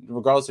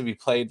 regardless if he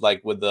played like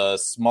with a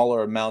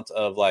smaller amount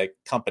of like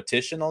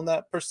competition on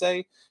that per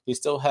se, he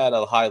still had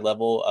a high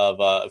level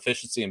of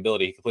efficiency and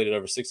ability. He completed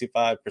over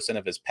 65%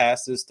 of his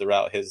passes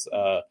throughout his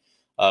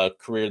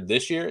career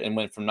this year, and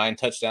went from 9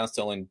 touchdowns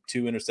to only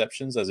 2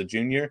 interceptions as a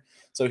junior.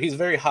 So he's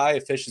very high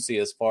efficiency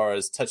as far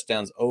as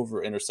touchdowns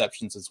over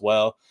interceptions as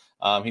well.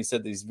 He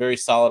said that he's very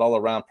solid all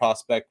around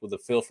prospect with a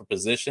feel for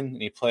position,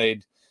 and he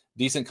played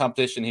decent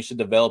competition. He should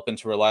develop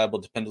into a reliable,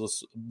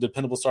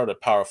 dependable starter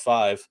at Power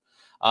 5.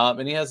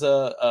 And he has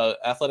a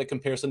athletic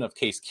comparison of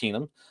Case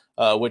Keenum,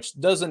 which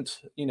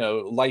doesn't,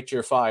 light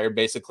your fire.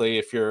 Basically,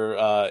 if you're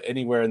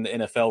anywhere in the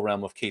NFL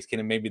realm of Case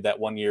Keenum, maybe that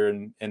one year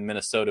in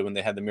Minnesota when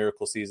they had the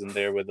miracle season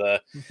there with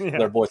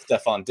their boy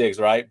Stephon Diggs,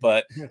 right?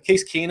 But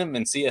Case Keenum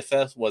in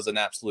CFF was an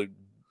absolute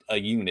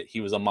unit. He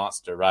was a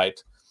monster,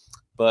 right?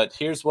 But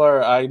here's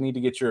where I need to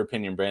get your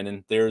opinion,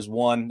 Brandon. There's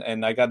one,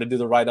 and I got to do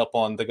the write-up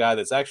on the guy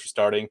that's actually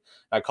starting.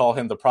 I call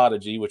him the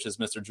prodigy, which is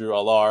Mr. Drew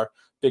Allar.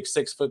 Big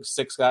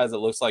 6'6" guy that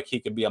looks like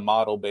he could be a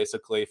model,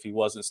 basically, if he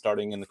wasn't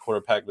starting in the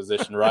quarterback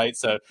position, right?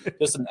 So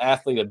just an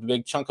athlete, a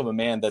big chunk of a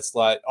man that's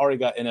like already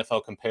got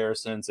NFL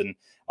comparisons and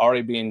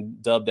already being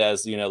dubbed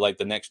as, like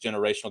the next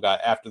generational guy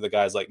after the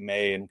guys like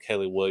May and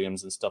Caleb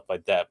Williams and stuff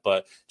like that.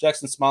 But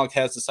Jackson Smolik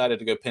has decided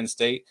to go Penn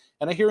State,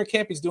 and I hear in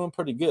camp he's doing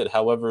pretty good.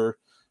 However,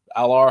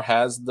 Allar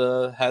has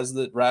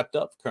the wrapped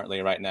up currently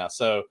right now.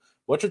 So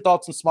what's your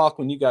thoughts on Smolik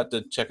when you got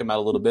to check him out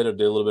a little bit or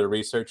do a little bit of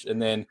research?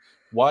 And then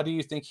why do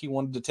you think he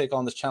wanted to take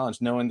on this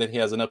challenge, knowing that he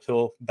has an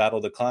uphill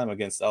battle to climb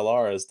against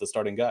Allar as the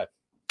starting guy?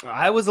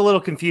 I was a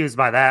little confused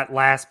by that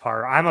last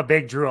part. I'm a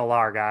big Drew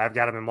Allar guy. I've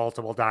got him in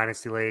multiple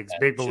dynasty leagues.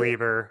 Big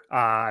believer.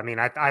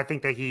 I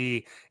think that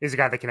he is a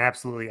guy that can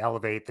absolutely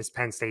elevate this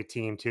Penn State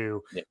team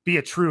to be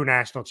a true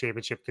national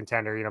championship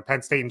contender. You know,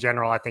 Penn State in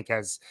general, I think,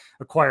 has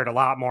acquired a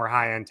lot more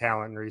high-end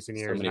talent in recent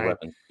years. So many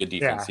weapons. Good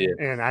defense. Yeah,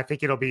 and I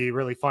think it'll be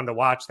really fun to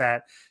watch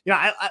that. You know,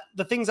 I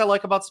the things I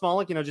like about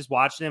Smolik, you know, just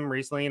watching him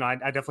recently, you know, I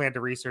definitely had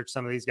to research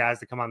some of these guys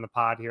that come on the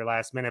pod here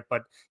last minute,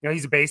 but, you know,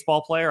 he's a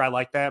baseball player. I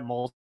like that.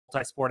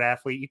 Multi-sport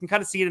athlete. You can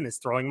kind of see it in his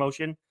throwing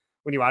motion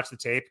when you watch the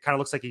tape. It kind of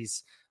looks like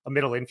he's a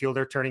middle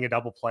infielder turning a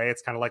double play.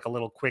 It's kind of like a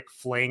little quick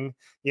fling.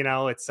 You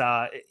know, it's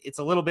a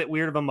little bit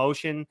weird of a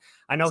motion.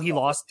 I know he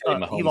lost.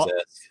 He lost.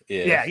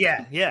 Yeah.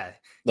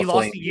 He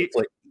lost.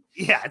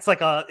 Yeah, it's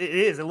like it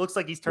is. It looks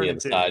like he's turned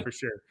into for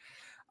sure.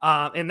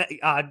 And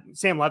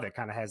Sam Levitt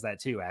kind of has that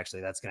too.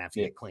 Actually, that's gonna have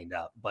to get cleaned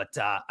up. But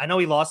I know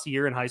he lost a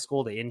year in high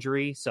school to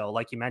injury. So,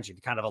 like you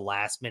mentioned, kind of a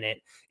last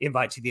minute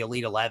invite to the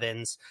Elite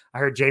 11s. I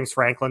heard James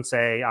Franklin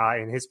say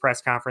in his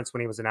press conference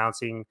when he was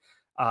announcing,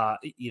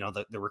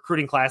 the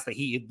recruiting class, that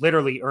he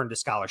literally earned a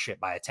scholarship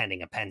by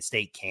attending a Penn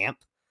State camp.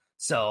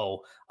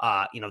 So,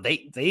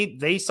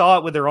 they saw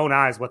it with their own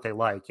eyes what they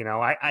like. You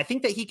know, I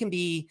think that he can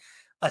be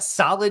a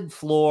solid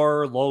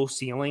floor, low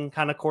ceiling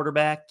kind of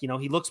quarterback. You know,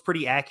 he looks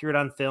pretty accurate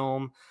on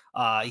film.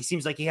 He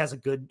seems like he has a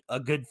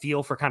good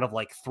feel for kind of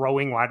like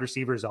throwing wide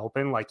receivers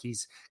open. Like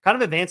he's kind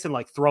of advanced in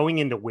like throwing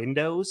into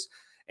windows,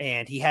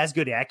 and he has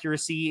good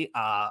accuracy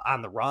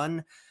on the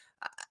run.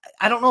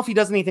 I don't know if he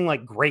does anything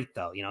like great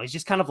though. You know, he's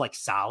just kind of like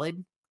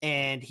solid,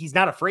 and he's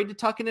not afraid to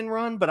tuck it and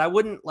run, but I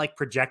wouldn't like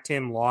project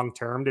him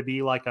long-term to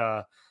be like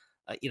to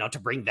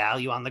bring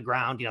value on the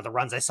ground. You know, the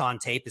runs I saw on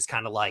tape is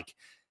kind of like,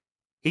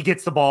 he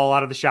gets the ball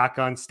out of the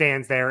shotgun,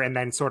 stands there, and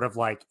then sort of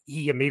like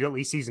he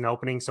immediately sees an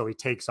opening, so he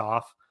takes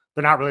off.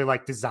 They're not really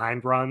like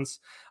designed runs.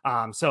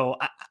 So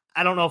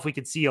I don't know if we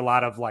could see a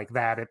lot of like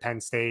that at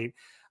Penn State.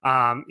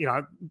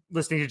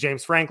 Listening to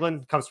James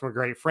Franklin, comes from a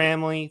great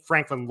family.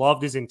 Franklin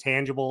loved his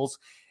intangibles,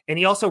 and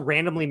he also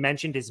randomly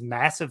mentioned his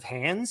massive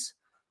hands.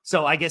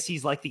 So I guess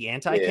he's like the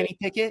anti-Kenny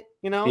Pickett,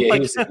 you know? Yeah,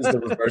 like he's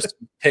the reverse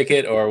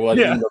Pickett, or what?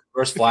 Yeah.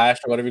 Reverse Flash,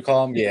 or whatever you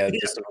call him. Yeah,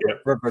 just a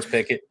reverse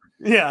Pickett.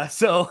 Yeah,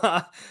 so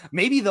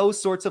maybe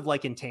those sorts of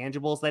like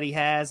intangibles that he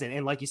has,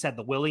 and like you said,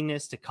 the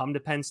willingness to come to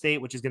Penn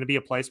State, which is going to be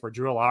a place where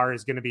Drew Allar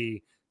is going to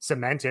be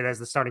cemented as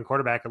the starting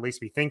quarterback, at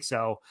least we think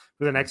so,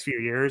 for the next few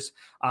years.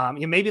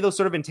 Maybe those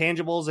sort of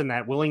intangibles and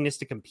that willingness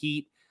to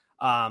compete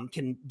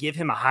can give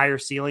him a higher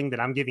ceiling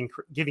that I'm giving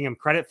him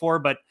credit for.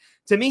 But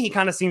to me, he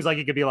kind of seems like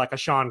he could be like a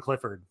Sean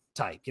Clifford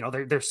type. You know,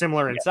 they're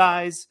similar in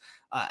size.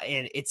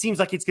 And it seems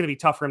like it's going to be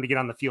tough for him to get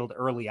on the field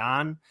early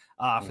on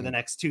for the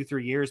next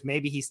 2-3 years.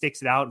 Maybe he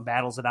sticks it out and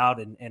battles it out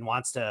and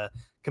wants to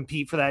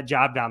compete for that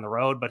job down the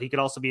road, but he could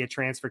also be a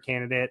transfer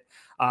candidate.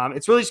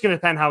 It's really just going to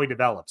depend how he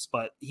develops,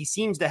 but he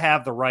seems to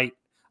have the right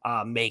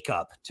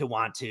makeup to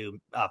want to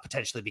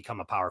potentially become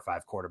a Power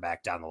 5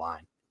 quarterback down the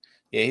line.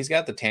 Yeah, he's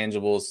got the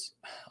tangibles.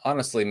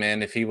 Honestly,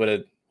 man, if he would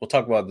have, we'll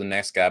talk about the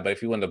next guy, but if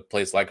he went to a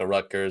place like a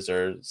Rutgers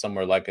or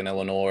somewhere like an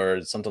Illinois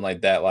or something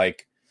like that,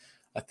 like,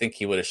 I think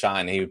he would have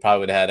shined. He probably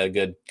would have had a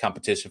good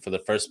competition for the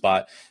first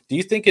spot. Do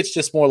you think it's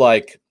just more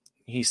like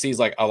he sees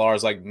like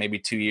Allar's like maybe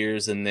 2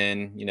 years and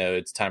then, you know,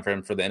 it's time for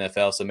him for the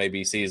NFL. So maybe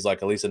he sees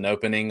like at least an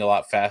opening a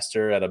lot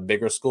faster at a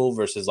bigger school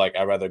versus like,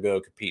 I'd rather go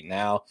compete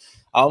now.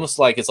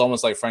 It's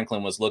almost like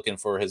Franklin was looking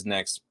for his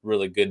next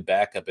really good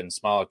backup, and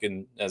Smolik,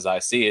 and as I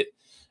see it,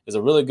 is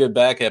a really good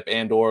backup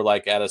and or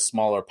like at a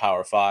smaller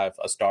Power 5,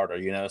 a starter,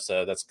 you know?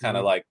 So that's kind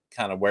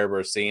of where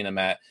we're seeing him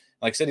at.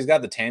 Like I said, he's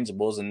got the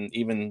tangibles, and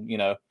even, you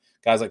know,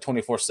 guys like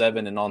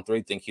 24/7 and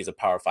On3 think he's a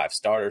Power 5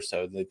 starter,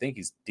 so they think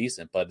he's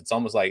decent. But it's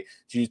almost like,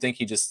 do you think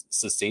he just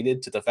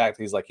succeeded to the fact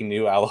that he's like, he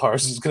knew Allar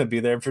was going to be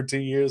there for 2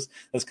 years?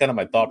 That's kind of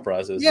my thought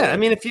process. Yeah, I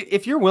mean,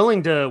 if you're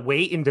willing to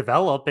wait and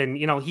develop, and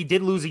you know, he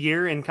did lose a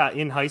year in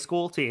high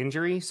school to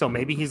injury, so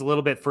maybe he's a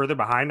little bit further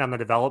behind on the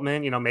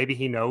development. You know, maybe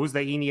he knows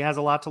that he has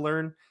a lot to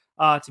learn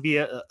to be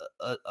a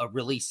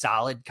really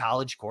solid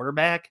college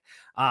quarterback.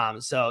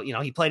 So, you know,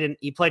 he played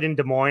in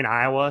Des Moines,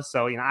 Iowa.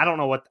 So, you know, I don't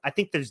know I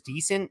think there's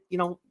decent, you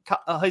know,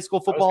 high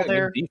school football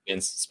there.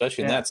 Defense,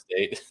 especially in that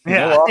state.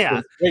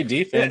 Yeah. Great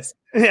defense.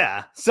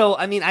 Yeah. So,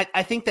 I mean,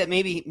 I think that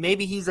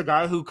maybe he's a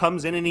guy who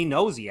comes in and he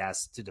knows he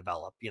has to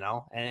develop, you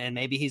know, and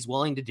maybe he's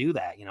willing to do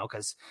that, you know,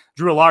 because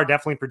Drew Allar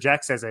definitely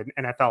projects as an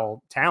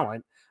NFL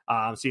talent.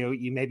 So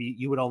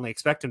you would only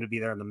expect him to be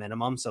there in the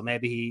minimum. So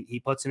maybe he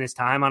puts in his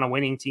time on a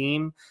winning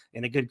team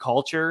in a good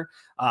culture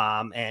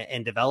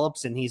and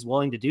develops, and he's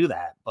willing to do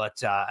that.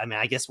 But I mean,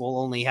 I guess we'll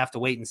only have to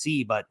wait and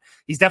see. But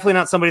he's definitely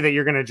not somebody that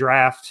you're going to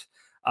draft,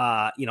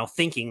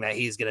 thinking that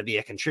he's going to be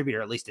a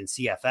contributor, at least in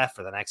CFF,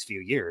 for the next few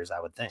years, I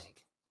would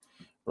think.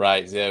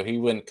 Right. Yeah, he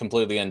went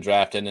completely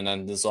undrafted, and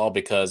then this is all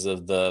because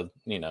of the,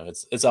 you know,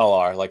 it's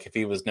Allar. Like if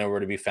he was nowhere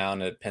to be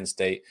found at Penn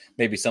State,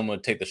 maybe someone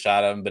would take the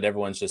shot at him, but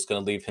everyone's just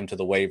going to leave him to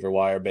the waiver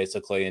wire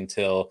basically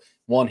until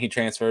one, he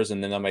transfers,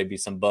 and then there might be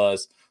some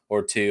buzz,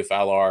 or two, if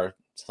Allar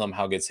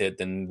somehow gets hit,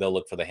 then they'll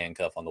look for the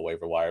handcuff on the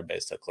waiver wire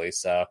basically.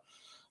 So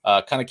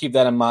kind of keep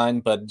that in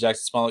mind. But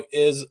Jackson Smolik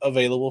is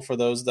available for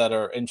those that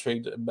are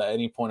intrigued at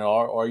any point,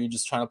 or are you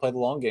just trying to play the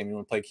long game? You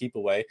want to play keep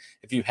away.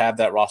 If you have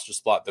that roster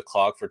spot to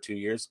clog for 2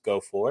 years, go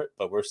for it.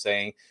 But we're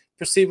saying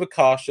proceed with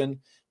caution.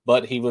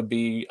 But he would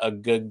be a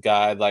good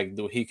guy. Like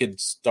he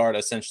could start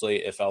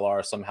essentially if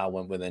LR somehow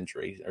went with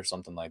injury or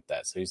something like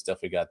that. So he's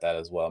definitely got that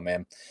as well,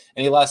 man.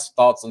 Any last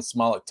thoughts on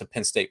Smolik to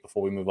Penn State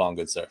before we move on,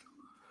 good sir?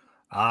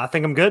 I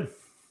think I'm good.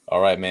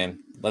 All right, man.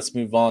 Let's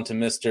move on to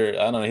Mr.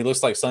 I don't know. He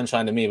looks like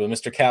sunshine to me, but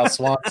Mr. Cal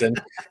Swanson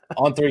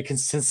on 3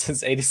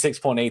 consensus,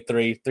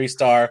 86.83,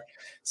 3-star.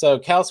 So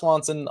Cal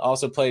Swanson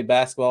also played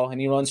basketball and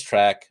he runs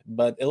track,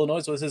 but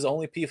Illinois was his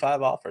only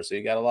P5 offer. So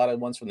you got a lot of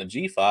ones from the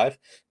G5,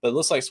 but it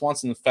looks like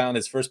Swanson found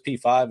his first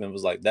P5 and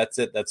was like, that's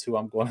it. That's who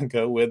I'm going to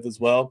go with as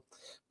well.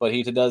 But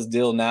he does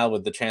deal now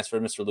with the transfer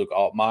of Mr. Luke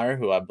Altmyer,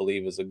 who I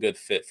believe is a good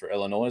fit for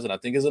Illinois, and I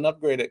think is an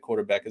upgrade at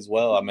quarterback as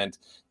well. I mean,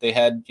 they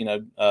had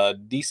a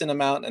decent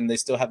amount, and they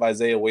still have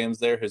Isaiah Williams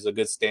there, who's a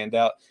good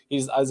standout.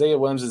 Isaiah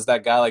Williams is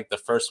that guy like the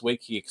first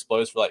week he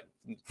explodes for like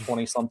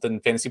 20-something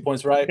fantasy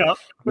points, right? Yep,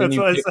 then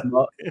you pick him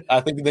up.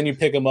 I think then you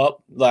pick him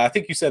up. Like, I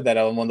think you said that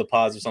on one of the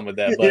pods or something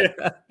like that.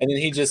 But and then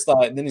he just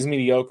then he's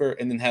mediocre,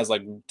 and then has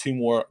like 2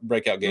 more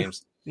breakout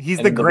games. He's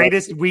the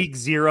greatest week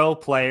 0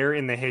 player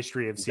in the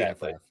history of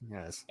CFF.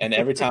 Yes. And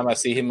every time I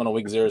see him on a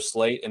week 0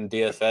 slate in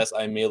DFS,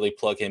 I immediately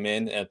plug him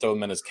in and throw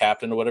him in as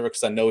captain or whatever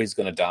because I know he's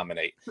going to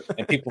dominate.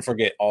 And people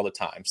forget all the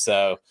time.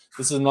 So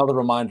this is another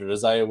reminder to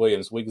Isaiah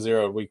Williams, week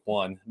 0, week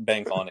 1,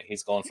 bank on it.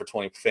 He's going for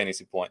 20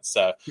 fantasy points.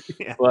 So,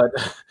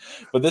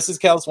 but this is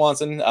Cal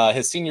Swanson.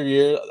 His senior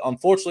year,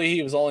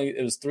 unfortunately, it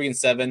was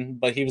 3-7,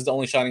 but he was the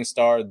only shining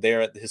star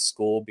there at his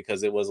school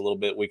because it was a little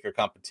bit weaker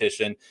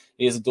competition.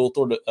 He has a dual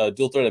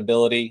threat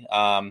ability.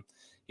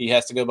 He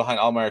has to go behind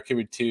Altmyer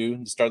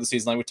QB2 to start the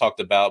season like we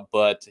talked about,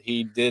 but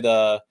he did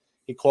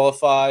he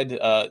qualified.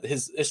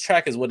 His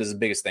track is what is his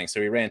biggest thing. So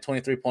he ran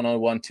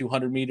 23.01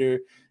 200 meter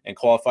and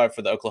qualified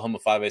for the Oklahoma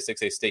 5A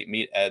 6A state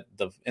meet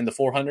in the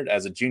 400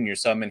 as a junior.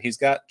 So I mean he's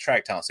got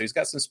track talent. So he's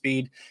got some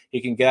speed.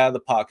 He can get out of the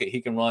pocket. He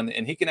can run,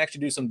 and he can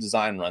actually do some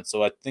design runs.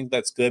 So I think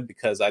that's good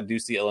because I do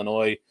see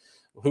Illinois,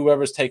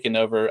 whoever's taken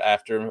over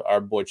after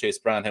our boy Chase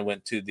Brown had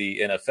went to the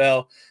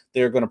NFL,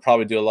 they're going to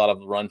probably do a lot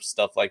of run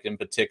stuff like in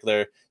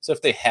particular. So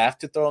if they have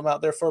to throw him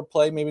out there for a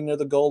play, maybe near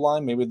the goal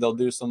line, maybe they'll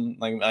do some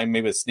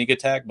maybe a sneak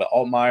attack. But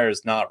Altmyer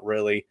is not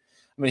really.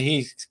 I mean,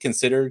 he's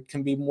considered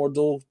can be more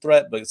dual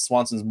threat, but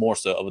Swanson's more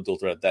so of a dual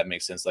threat. If that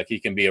makes sense. Like he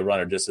can be a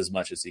runner just as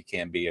much as he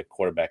can be a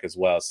quarterback as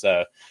well.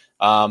 So,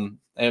 I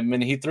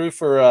mean, he threw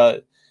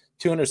for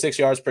 206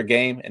 yards per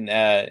game,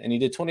 and he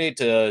did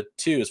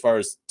 28-2 as far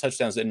as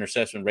touchdowns to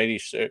interception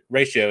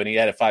ratio, and he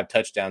added 5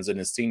 touchdowns in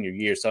his senior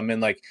year. So I mean,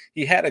 like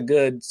he had a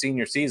good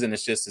senior season.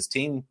 It's just his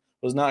team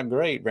was not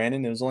great,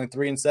 Brandon. It was only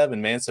 3-7,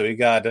 man. So he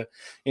got,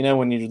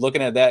 when you're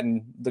looking at that,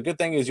 and the good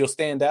thing is you'll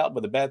stand out,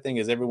 but the bad thing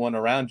is everyone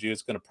around you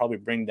is going to probably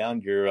bring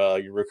down your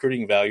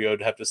recruiting value, I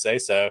would have to say.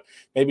 So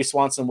maybe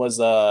Swanson was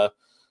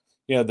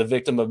the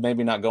victim of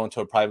maybe not going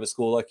to a private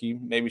school like he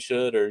maybe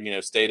should,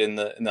 or, stayed in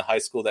the high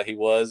school that he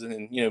was.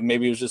 And,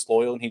 maybe he was just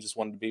loyal and he just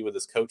wanted to be with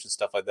his coach and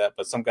stuff like that.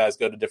 But some guys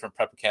go to different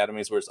prep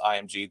academies where it's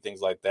IMG, things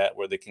like that,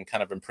 where they can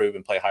kind of improve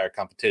and play higher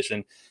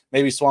competition.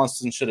 Maybe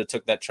Swanson should have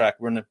took that track.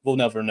 We'll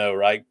never know,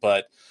 right?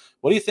 But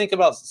what do you think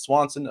about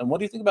Swanson, and what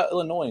do you think about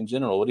Illinois in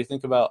general? What do you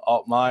think about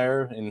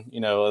Altmyer and,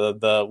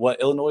 what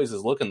Illinois is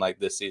looking like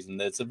this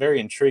season? It's a very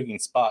intriguing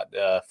spot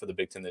for the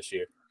Big Ten this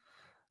year.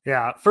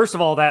 Yeah. First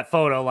of all, that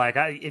photo,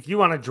 if you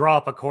want to draw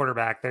up a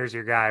quarterback, there's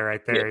your guy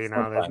right there. Yes,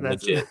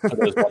 that's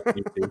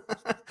legit.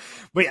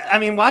 But I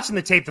mean, watching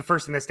the tape, the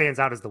first thing that stands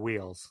out is the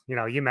wheels.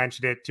 You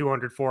mentioned it,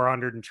 200,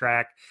 400 in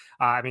track.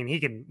 I mean, he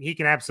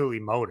can absolutely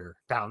motor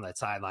down that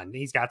sideline.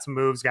 He's got some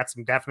moves, got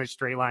some definite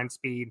straight line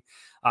speed.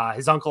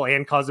 His uncle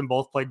and cousin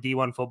both played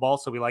D1 football,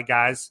 so we like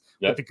guys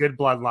with the good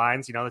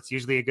bloodlines. That's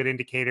usually a good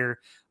indicator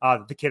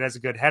that the kid has a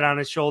good head on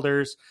his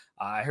shoulders.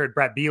 I heard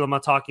Brett Bielema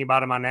talking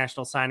about him on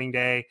National Signing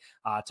Day,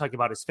 talking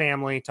about his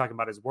family, talking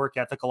about his work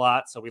ethic a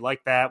lot. So we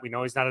like that. We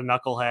know he's not a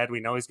knucklehead.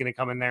 We know he's going to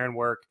come in there and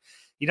work.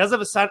 He does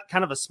have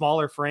kind of a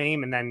smaller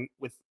frame, and then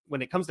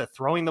when it comes to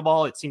throwing the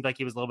ball, it seemed like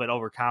he was a little bit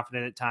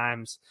overconfident at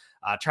times,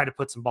 tried to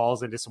put some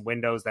balls into some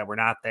windows that were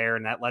not there,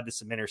 and that led to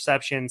some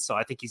interceptions. So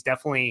I think he's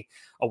definitely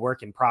a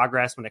work in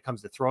progress when it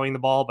comes to throwing the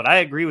ball. But I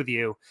agree with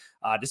you.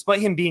 Despite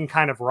him being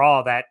kind of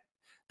raw, that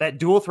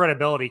dual threat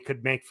ability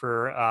could make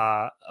for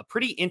a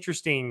pretty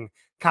interesting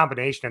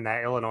combination in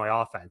that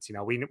Illinois offense.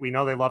 We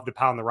know they love to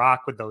pound the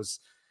rock with those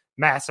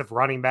massive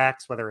running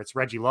backs, whether it's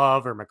Reggie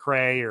Love or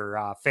McCray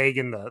or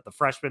Fagan, the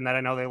freshman that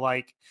I know they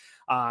like.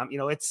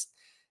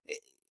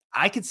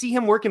 I could see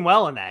him working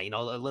well in that,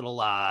 a little,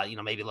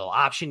 maybe a little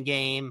option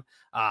game,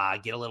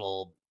 get a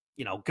little,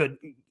 good,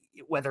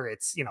 whether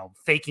it's,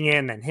 faking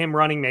in and him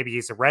running, maybe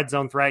he's a red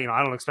zone threat.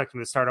 I don't expect him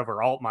to start over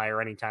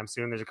Altmyer anytime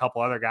soon. There's a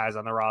couple other guys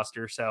on the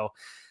roster. So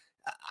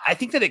I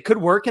think that it could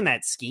work in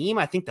that scheme.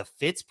 I think the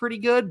fit's pretty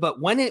good,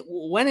 but when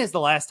is the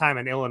last time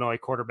an Illinois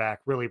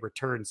quarterback really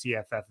returned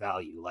CFF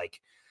value?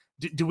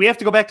 Do we have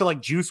to go back to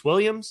Juice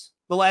Williams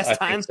the last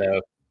time? I think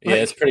so. Yeah,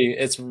 it's pretty.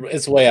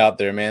 It's way out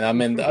there, man. I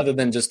mean, other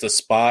than just the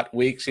spot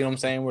weeks, you know what I'm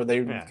saying, where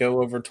they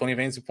go over 20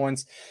 fantasy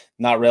points,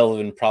 not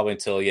relevant probably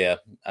until I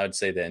would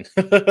say then.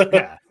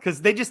 Yeah,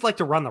 because they just like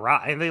to run the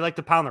rock and they like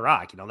to pound the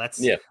rock.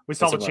 We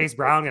saw with Chase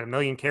Brown got 1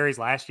 million carries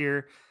last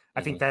year.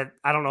 I think that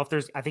I don't know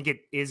if I think it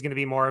is going to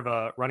be more of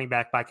a running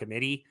back by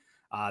committee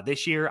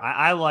this year.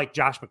 I like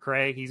Josh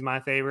McCray. He's my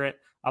favorite.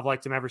 I've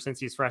liked him ever since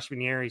his freshman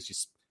year. He's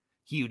just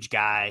huge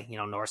guy,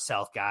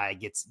 north-south guy,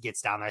 gets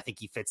down there. I think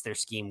he fits their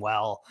scheme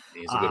well.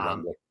 He's a good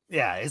runner.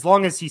 Yeah, as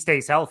long as he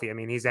stays healthy. I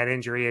mean, he's had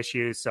injury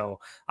issues, so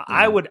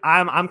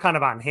I'm kind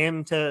of on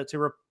him to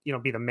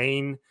be the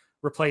main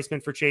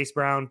replacement for Chase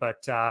Brown.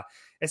 But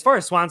as far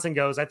as Swanson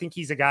goes, I think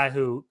he's a guy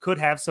who could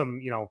have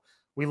some,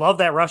 we love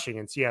that rushing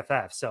in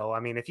CFF. So,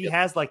 I mean, if he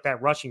has like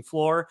that rushing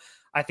floor,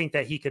 I think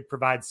that he could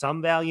provide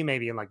some value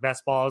maybe in like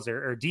best balls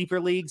or deeper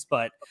leagues,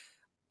 but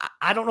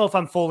I don't know if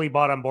I'm fully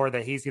bought on board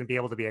that he's going to be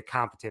able to be a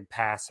competent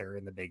passer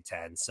in the Big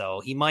Ten.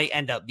 So he might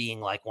end up being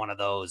like one of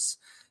those,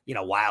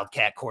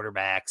 wildcat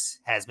quarterbacks,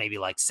 has maybe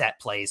like set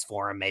plays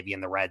for him, maybe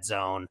in the red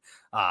zone.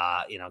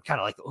 Kind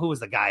of like who was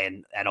the guy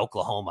at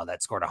Oklahoma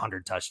that scored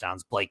 100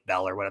 touchdowns? Blake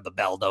Bell or whatever, the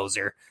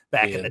Belldozer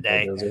back in the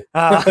day.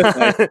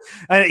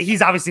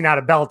 He's obviously not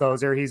a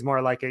Belldozer. He's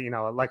more like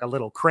a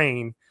little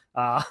crane.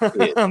 But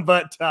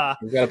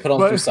you got to put on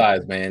some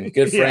size, man.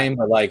 Good frame,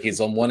 but like he's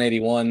on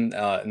 181,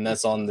 and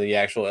that's on the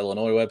actual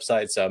Illinois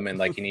website. So I mean,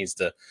 like he needs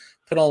to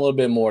put on a little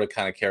bit more to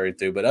kind of carry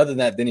through. But other than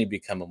that, then he'd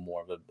become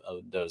more of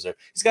a dozer.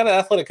 He's got an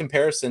athletic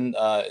comparison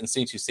in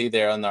C2C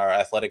there on our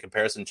athletic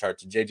comparison chart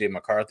to JJ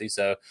McCarthy.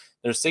 So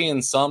they're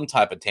seeing some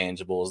type of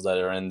tangibles that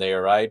are in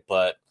there, right?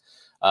 But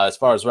as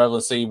far as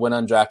relevancy, went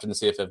undrafted in the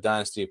CFF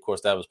Dynasty. Of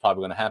course, that was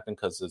probably going to happen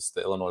because it's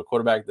the Illinois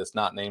quarterback that's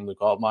not named Luke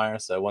Altmaier.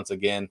 So once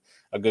again,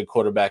 a good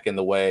quarterback in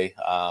the way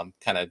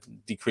kind of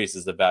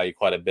decreases the value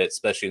quite a bit,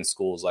 especially in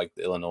schools like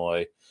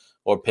Illinois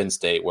or Penn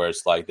State, where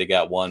it's like they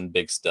got one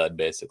big stud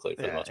basically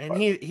for the most part.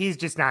 And he's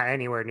just not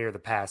anywhere near the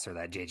passer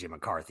that JJ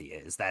McCarthy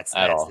is. That's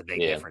the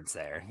big difference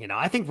there.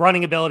 I think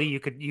running ability,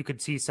 you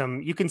could see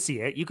some, you can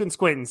see it, you can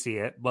squint and see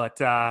it, but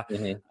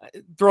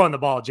throwing the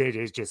ball,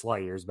 JJ's just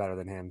light years better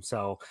than him.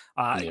 So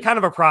kind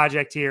of a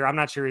project here. I'm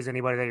not sure he's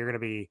anybody that you're going to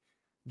be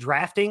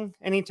drafting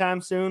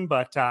anytime soon,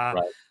 but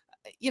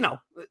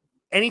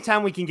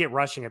anytime we can get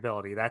rushing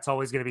ability, that's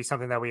always going to be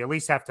something that we at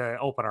least have to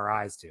open our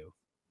eyes to.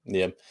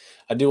 Yeah,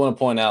 I do want to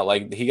point out,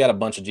 like, he got a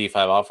bunch of G5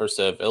 offers.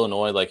 So if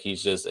Illinois, like,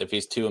 if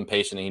he's too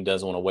impatient and he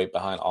doesn't want to wait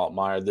behind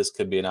Altmaier, this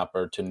could be an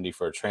opportunity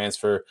for a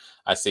transfer.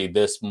 I see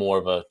this more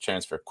of a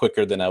transfer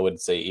quicker than I would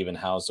say even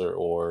Hauser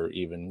or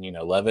even,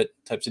 Levitt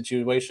type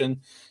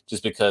situation,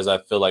 just because I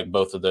feel like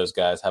both of those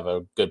guys have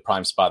a good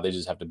prime spot. They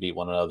just have to beat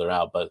one another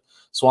out. But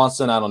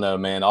Swanson, I don't know,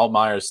 man.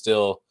 Altmaier is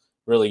still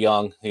really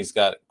young. He's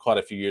got quite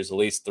a few years, at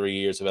least 3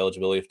 years of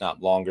eligibility, if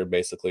not longer,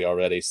 basically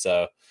already.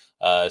 So,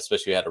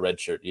 especially had a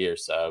redshirt year.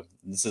 So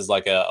this is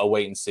like a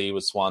wait and see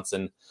with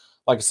Swanson.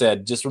 Like I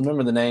said, just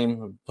remember the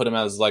name, put him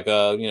as like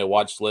a,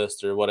 watch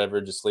list or whatever,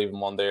 just leave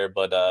him on there,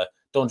 but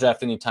don't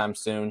draft anytime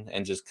soon,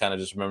 and just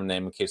remember the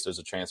name in case there's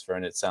a transfer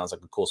and it sounds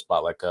like a cool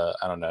spot. Like,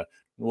 I don't know.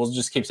 We'll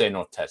just keep saying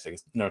North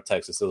Texas.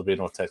 It'll be a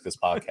North Texas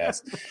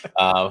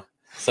podcast.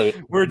 So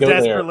we're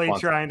desperately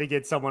trying to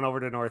get someone over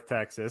to North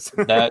Texas.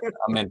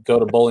 Go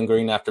to Bowling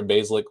Green after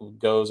Basilik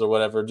goes or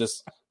whatever.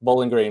 Just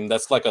Bowling Green.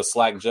 That's like a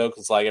Slack joke.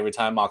 It's like every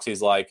time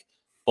Moxie's like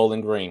Bowling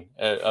Green.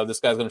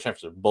 This guy's going to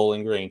transfer to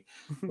Bowling Green.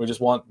 We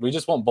just want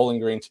Bowling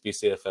Green to be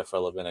CFF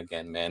relevant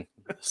again, man.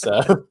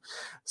 So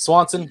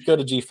Swanson, go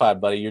to G5,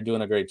 buddy. You're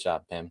doing a great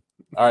job, man.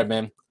 All right,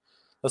 man.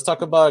 Let's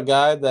talk about a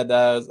guy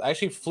that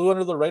actually flew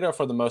under the radar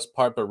for the most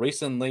part, but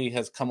recently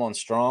has come on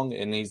strong,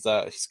 and he's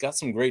got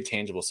some great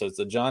tangibles. So it's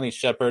the Johnny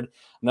Shepard,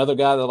 another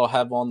guy that I'll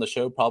have on the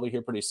show probably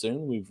here pretty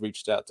soon. We've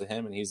reached out to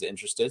him, and he's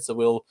interested, so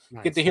we'll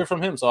get to hear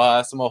from him. So I'll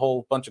ask him a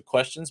whole bunch of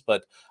questions,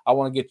 but I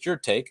want to get your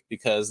take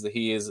because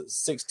he is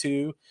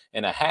 6'2"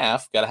 and a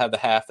half. Got to have the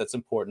half. That's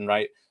important,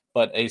 right?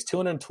 But he's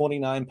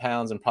 229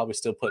 pounds and probably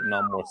still putting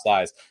on more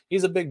size.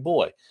 He's a big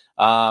boy.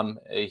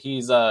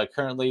 He's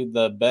currently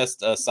the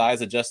best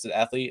size-adjusted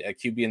athlete at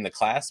QB in the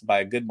class by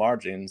a good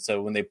margin.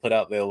 So when they put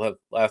out the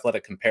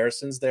athletic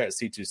comparisons there at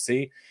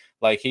C2C,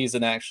 like, he's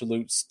an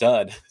absolute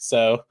stud.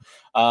 So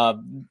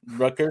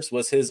Rutgers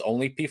was his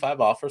only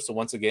P5 offer. So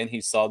once again, he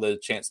saw the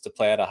chance to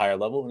play at a higher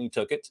level and he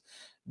took it.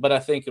 But I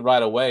think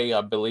right away, I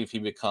believe he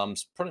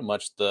becomes pretty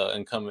much the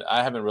incumbent.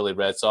 I haven't really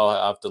read, so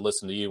I'll have to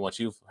listen to you once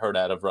you've heard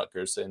out of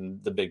Rutgers in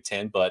the Big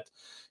Ten. But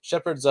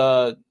Shepard's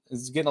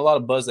is getting a lot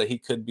of buzz that he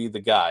could be the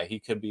guy. He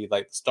could be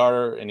like the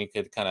starter, and he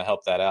could kind of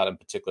help that out in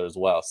particular as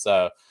well.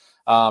 So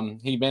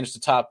he managed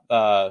to top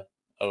a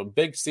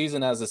big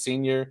season as a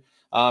senior.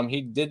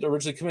 He did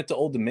originally commit to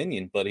Old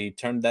Dominion, but he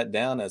turned that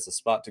down as a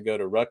spot to go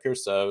to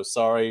Rutgers. So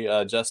sorry,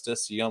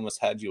 Justice, you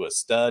almost had you a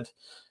stud,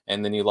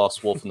 and then you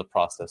lost Wolf in the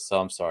process. So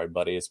I'm sorry,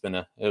 buddy. It's been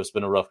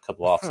a rough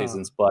couple off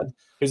seasons, but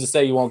who's to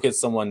say you won't get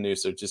someone new?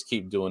 So just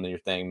keep doing your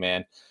thing,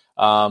 man.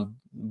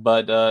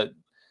 But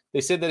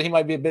they said that he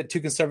might be a bit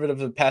too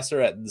conservative of a passer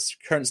at this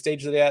current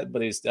stage that he's at,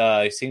 but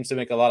he seems to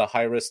make a lot of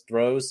high risk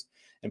throws.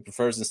 and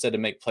prefers instead to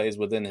make plays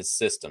within his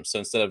system. So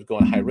instead of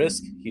going high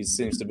risk, he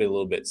seems to be a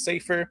little bit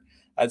safer,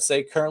 I'd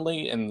say,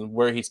 currently, and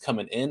where he's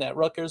coming in at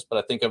Rutgers. But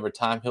I think over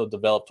time he'll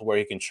develop to where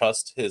he can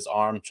trust his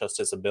arm, trust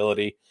his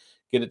ability,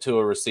 get it to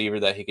a receiver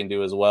that he can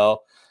do as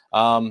well.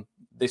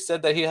 They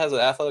said that he has an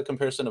athletic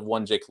comparison of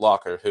one Jake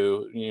Locker,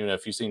 who,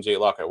 if you've seen Jake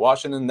Locker at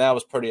Washington, that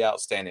was pretty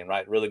outstanding,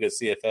 right? Really good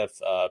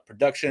CFF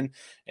production,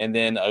 and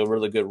then a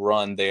really good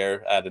run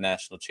there at a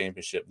national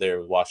championship there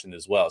with Washington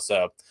as well.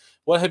 So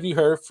what have you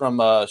heard from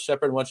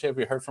Shepherd? What have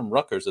you heard from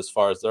Rutgers as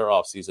far as their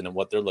offseason and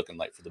what they're looking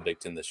like for the Big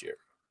Ten this year?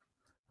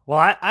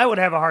 Well, I would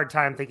have a hard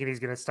time thinking he's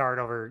going to start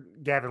over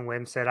Gavin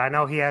Wimsatt. I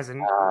know he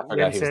hasn't. I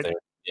forgot he was there.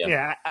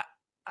 Yeah.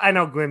 I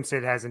know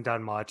Wimsatt hasn't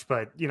done much,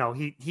 but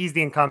he's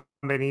the incumbent.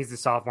 He's the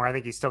sophomore. I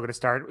think he's still going to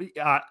start.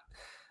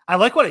 I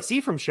like what I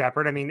see from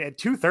Shepherd. I mean, at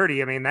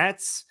 230, I mean,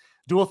 that's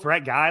dual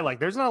threat guy. Like,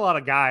 there's not a lot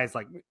of guys,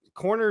 like,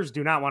 corners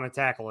do not want to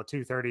tackle a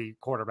 230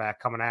 quarterback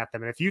coming at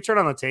them. And if you turn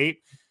on the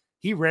tape,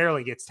 he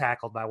rarely gets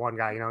tackled by one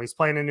guy. He's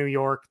playing in New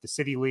York, the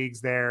city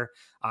leagues there.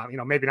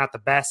 Maybe not the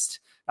best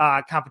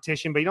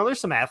competition, but there's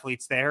some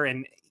athletes there.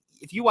 And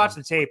if you watch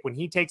the tape, when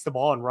he takes the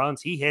ball and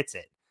runs, he hits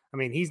it. I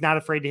mean, he's not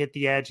afraid to hit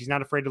the edge. He's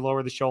not afraid to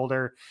lower the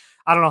shoulder.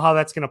 I don't know how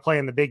that's going to play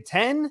in the Big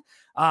Ten,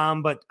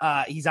 but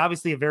he's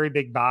obviously a very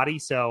big body.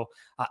 So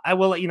I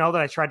will let you know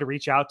that I tried to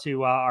reach out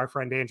to our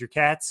friend Andrew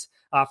Katz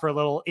for a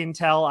little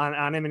intel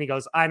on him, and he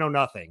goes, "I know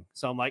nothing."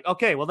 So I'm like,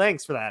 okay, well,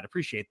 thanks for that.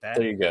 Appreciate that.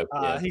 There you go.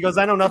 He goes,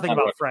 "I know nothing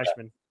about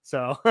freshmen."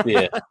 So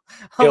yeah,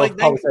 he'll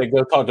probably say,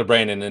 "Go talk to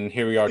Brandon," and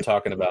here we are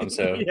talking about him.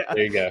 So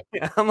there you go.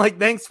 Yeah, I'm like,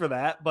 thanks for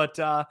that. But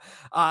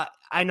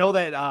I know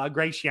that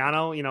Greg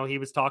Schiano, he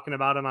was talking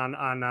about him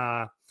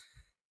on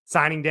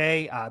signing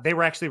day. They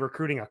were actually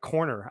recruiting a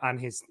corner on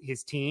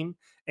his team,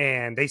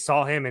 and they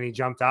saw him and he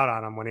jumped out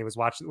on him when they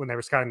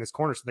were scouting this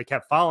corner. So they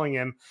kept following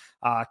him,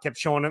 kept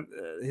showing him,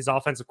 his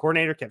offensive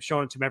coordinator kept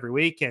showing it to him every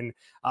week. And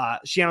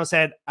Schiano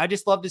said, "I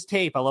just loved his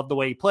tape. I loved the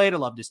way he played. I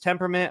loved his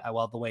temperament. I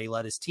loved the way he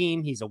led his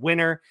team. He's a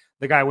winner.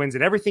 The guy wins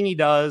at everything he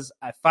does.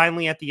 I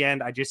finally, at the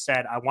end, I just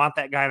said, I want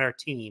that guy on our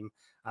team.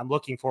 I'm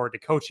looking forward to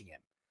coaching him."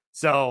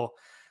 So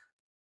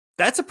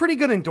that's a pretty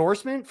good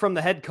endorsement from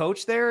the head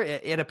coach there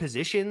at a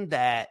position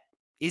that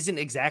isn't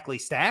exactly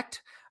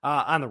stacked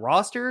on the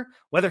roster.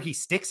 Whether he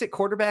sticks at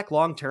quarterback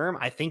long-term,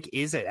 I think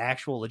is an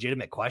actual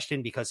legitimate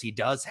question, because he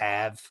does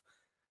have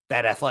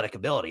that athletic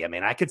ability. I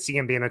mean, I could see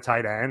him being a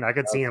tight end. I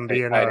could see him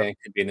being tight end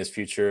could be in his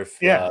future if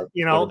he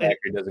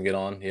doesn't get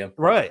on. Yeah,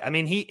 right. I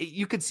mean,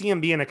 you could see him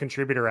being a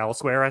contributor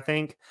elsewhere, I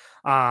think.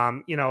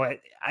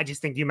 I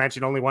just think you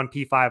mentioned only one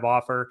P5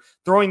 offer.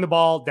 Throwing the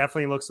ball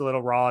definitely looks a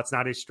little raw. It's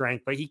not his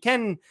strength, but he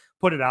can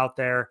put it out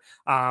there.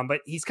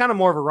 But he's kind of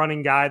more of a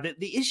running guy.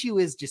 The issue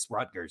is just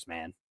Rutgers,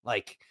 man.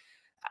 Like,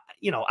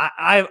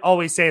 I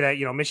always say that,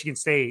 Michigan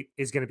State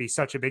is going to be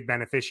such a big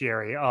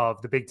beneficiary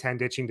of the Big Ten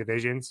ditching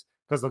divisions,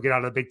 because they'll get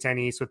out of the Big Ten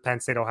East with Penn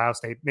State, Ohio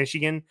State,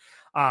 Michigan.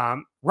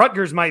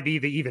 Rutgers might be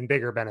the even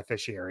bigger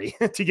beneficiary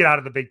to get out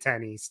of the Big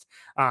Ten East,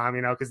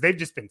 because they've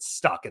just been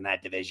stuck in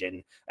that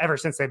division ever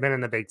since they've been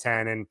in the Big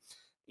Ten. And,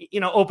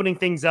 opening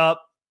things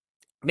up,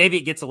 maybe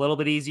it gets a little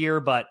bit easier,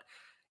 but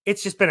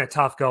it's just been a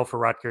tough go for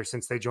Rutgers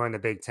since they joined the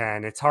Big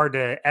Ten. It's hard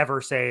to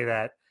ever say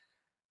that.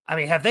 I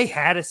mean, have they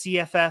had a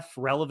CFF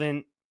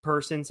relevant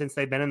person since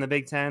they've been in the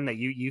Big Ten that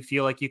you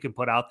feel like you can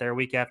put out there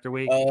week after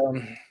week?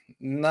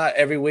 Not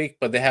every week,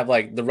 but they have,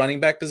 like, the running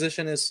back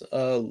position is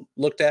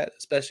looked at,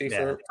 especially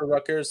for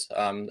Rutgers.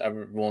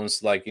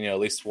 Everyone's like, at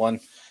least one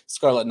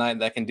Scarlet Knight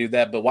that can do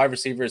that. But wide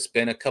receiver, it's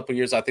been a couple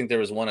years. I think there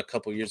was one a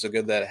couple years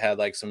ago that had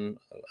like some,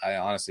 I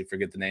honestly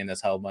forget the name.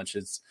 That's how much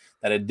it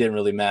didn't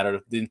really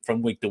matter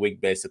from week to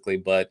week, basically,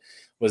 but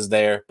was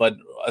there. But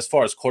as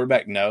far as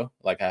quarterback, no,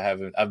 like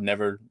I've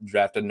never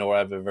drafted nor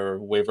I've ever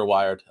waiver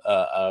wired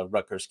a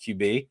Rutgers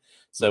QB.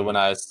 So when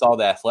I saw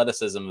the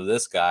athleticism of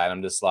this guy,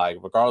 I'm just like,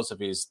 regardless if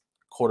he's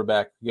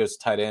quarterback, goes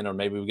tight end, or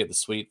maybe we get the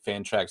sweet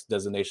Fantrax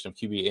designation of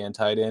QB and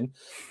tight end,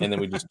 and then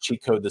we just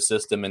cheat code the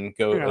system and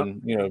go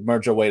and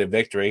merge our way to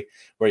victory,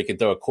 where you can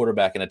throw a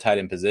quarterback in a tight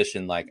end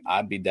position. Like,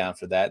 I'd be down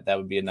for that. That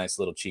would be a nice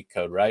little cheat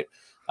code, right?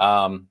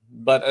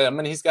 But I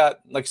mean, he's got,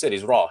 like I said,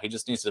 he's raw. He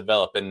just needs to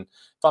develop. And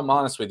if I'm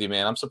honest with you,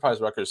 man, I'm surprised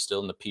Rutgers is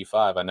still in the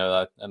P5. I know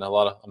that, and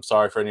I'm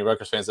sorry for any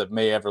Rutgers fans that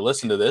may ever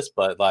listen to this,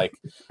 but like,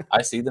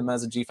 I see them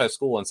as a G5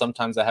 school, and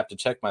sometimes I have to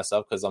check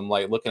myself because I'm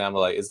like looking at them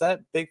like, is that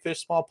big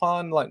fish, small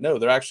pond? Like, no,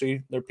 they're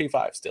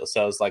P5 still.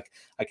 So it's like,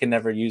 I can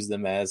never use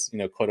them as,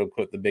 quote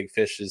unquote, the big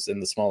fishes in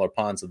the smaller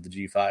ponds of the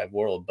G5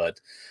 world. But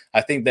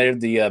I think they're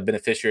the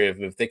beneficiary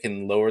of, if they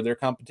can lower their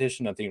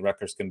competition, I think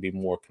Rutgers can be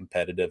more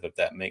competitive, if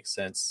that makes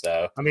sense.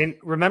 So, I mean,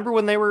 remember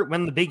when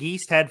the Big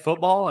East had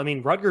football? I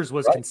mean, Rutgers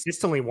was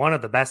consistently one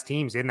of the best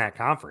teams in that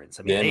conference.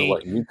 I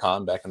mean,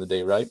 UConn back in the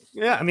day, right?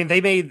 Yeah, I mean,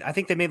 they made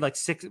like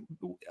 6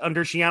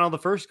 under Schiano the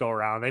first go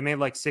around. They made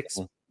like six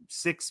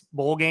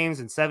bowl games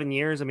in 7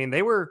 years. I mean,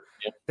 they were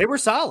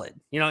solid.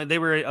 They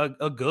were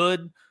a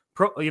good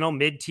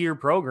mid-tier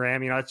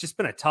program. It's just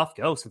been a tough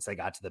go since they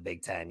got to the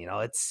Big Ten.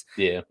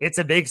 It's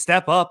a big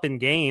step up in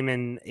game,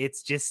 and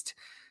it's just,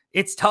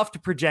 it's tough to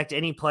project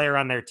any player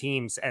on their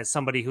teams as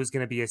somebody who's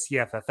going to be a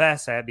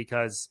CFFS at,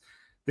 because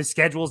the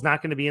schedule is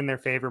not going to be in their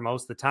favor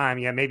most of the time.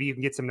 Yeah, maybe you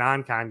can get some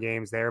non-con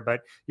games there,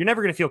 but you're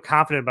never going to feel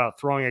confident about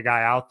throwing a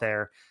guy out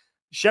there.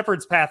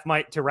 Shepard's path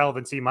to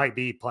relevancy might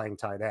be playing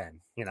tight end,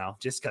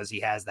 just because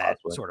he has that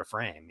sort of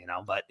frame,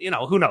 but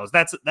who knows?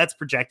 That's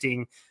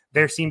projecting.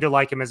 They seem to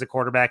like him as a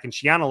quarterback, and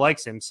Schiano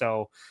likes him.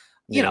 So,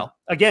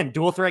 again,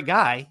 dual threat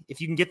guy. If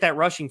you can get that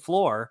rushing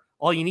floor,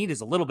 all you need is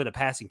a little bit of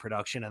passing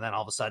production, and then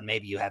all of a sudden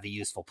maybe you have a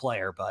useful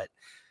player. But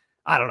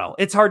I don't know.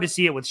 It's hard to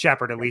see it with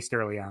Shepard, at least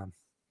early on.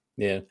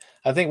 Yeah,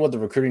 I think what the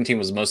recruiting team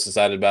was most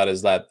excited about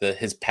is that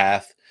his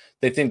path.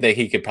 They think that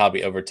he could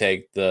probably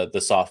overtake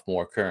the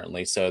sophomore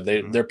currently, so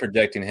they're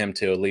projecting him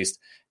to at least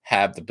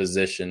have the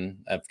position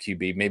of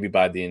QB, maybe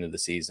by the end of the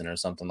season or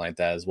something like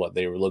that is what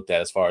they were looked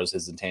at as far as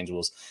his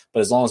intangibles.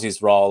 But as long as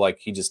he's raw, like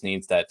he just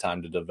needs that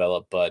time to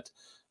develop. But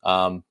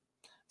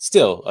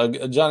still,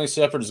 Johnny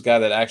Shepard is a guy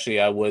that actually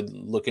I would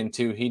look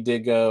into. He did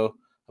go,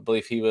 I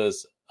believe he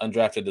was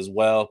undrafted as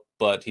well,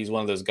 but he's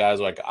one of those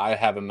guys like I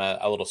have him at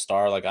a little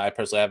star. Like I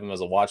personally have him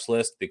as a watch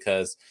list,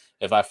 because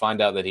if I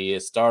find out that he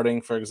is starting,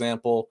 for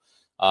example,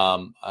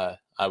 I'd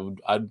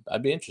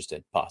be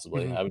interested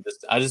possibly. Mm-hmm.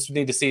 I just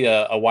need to see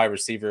a wide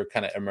receiver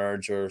kind of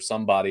emerge, or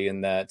somebody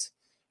in that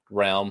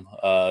realm,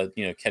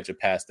 catch a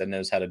pass that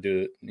knows how to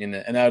do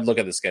it. And I would look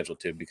at the schedule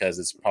too, because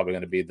it's probably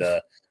going to be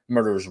the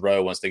murderer's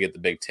row once they get the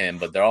Big Ten,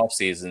 but their off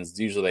seasons,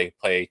 usually they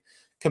play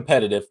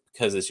competitive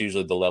because it's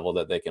usually the level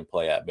that they can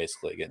play at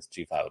basically against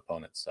G5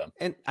 opponents. So,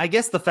 and I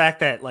guess the fact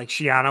that like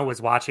Schiano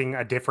was watching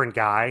a different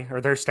guy,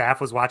 or their staff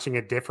was watching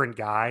a different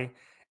guy,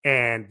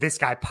 and this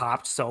guy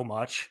popped so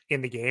much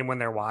in the game when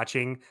they're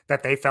watching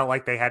that they felt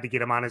like they had to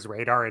get him on his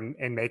radar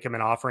and make him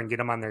an offer and get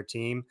him on their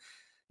team.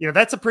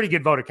 That's a pretty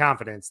good vote of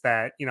confidence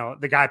that,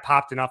 the guy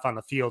popped enough on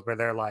the field where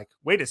they're like,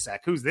 wait a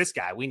sec, who's this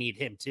guy? We need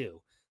him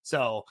too.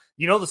 So,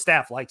 the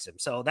staff likes him.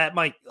 So that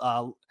might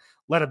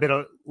lend a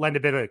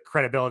bit of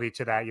credibility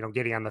to that,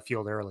 getting on the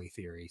field early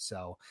theory.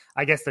 So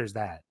I guess there's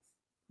that.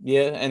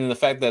 Yeah, and the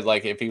fact that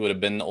like if he would have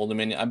been Old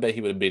Dominion, I bet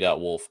he would have beat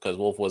out Wolf, because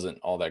Wolf wasn't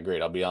all that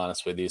great. I'll be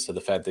honest with you. So the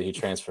fact that he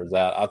transfers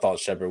out, I thought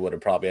Shepard would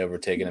have probably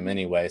overtaken him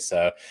anyway.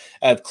 So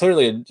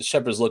clearly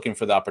Shepard's looking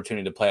for the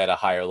opportunity to play at a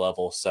higher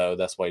level. So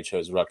that's why he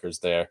chose Rutgers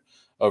there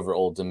over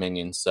Old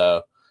Dominion.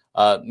 So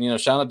shout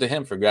out to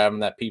him for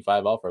grabbing that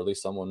P5 offer. At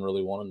least someone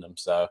really wanted him.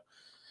 So.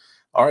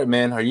 All right,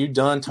 man. Are you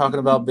done talking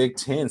about Big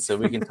Ten so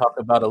we can talk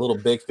about a little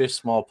big fish,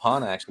 small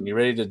pond action? You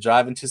ready to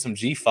dive into some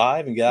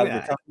G5 and get out of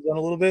your comfort zone a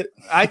little bit?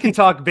 I can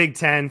talk Big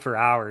Ten for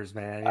hours,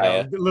 man.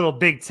 A little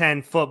Big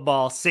Ten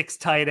football, 6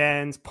 tight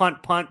ends,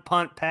 punt,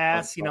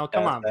 pass. Come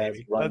on,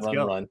 baby. Let's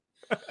go. Run.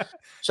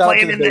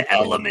 Playing in the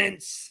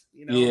elements.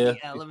 The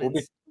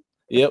elements.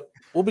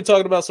 We'll be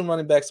talking about some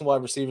running backs and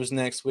wide receivers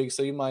next week,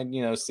 so you might,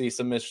 see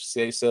some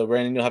mistakes. So,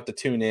 Brandon, you'll have to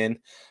tune in.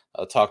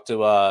 I'll talk to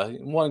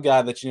one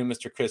guy that you knew,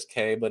 Mr. Chris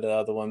K, but the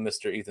other one,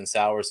 Mr. Ethan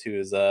Sowers, who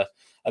is a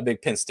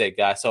big Penn State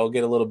guy. So I'll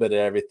get a little bit of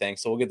everything.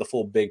 So we'll get the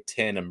full Big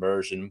Ten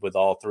immersion with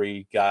all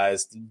 3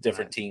 guys,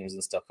 different teams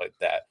and stuff like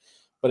that.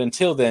 But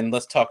until then,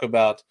 let's talk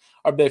about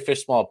our big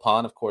fish, small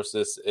pond. Of course,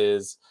 this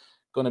is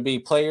going to be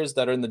players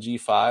that are in the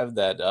G5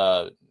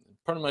 that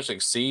pretty much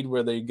exceed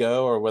where they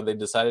go or where they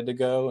decided to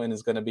go, and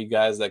is going to be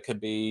guys that could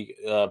be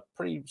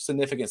pretty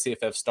significant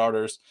CFF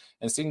starters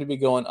and seem to be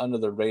going under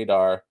the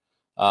radar.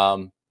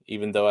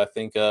 Even though I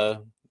think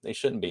they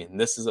shouldn't be. And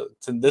this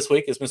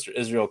week is Mr.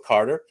 Israel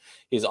Carter.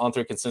 He's on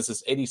through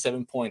consensus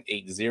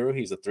 87.80.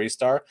 He's a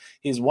 3-star.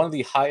 He's one of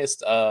the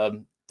highest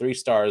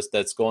 3-stars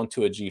that's going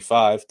to a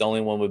G5. The only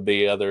one would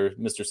be Mr.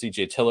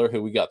 CJ Tiller,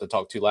 who we got to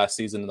talk to last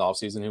season in the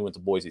offseason, who went to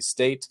Boise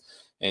State.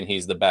 And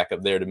he's the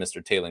backup there to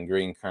Mr. Taylor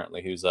Green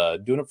currently, who's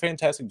doing a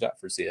fantastic job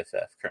for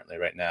CFF currently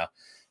right now.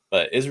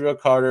 But Israel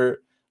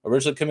Carter,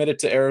 originally committed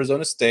to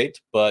Arizona State,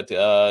 but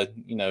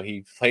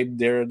he played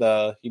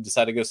there. He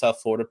decided to go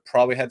South Florida.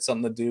 Probably had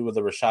something to do with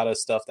the Rashada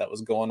stuff that was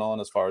going on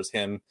as far as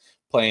him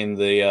playing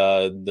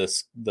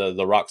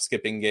the rock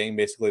skipping game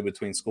basically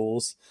between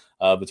schools,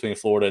 between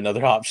Florida and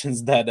other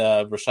options that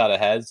Rashada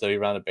had. So he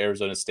rounded up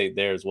Arizona State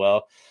there as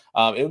well.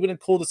 It would have been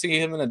cool to see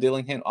him in a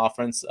Dillingham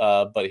offense,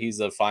 but he's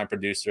a fine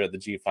producer at the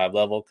G5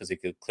 level because he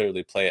could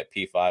clearly play at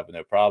P5 with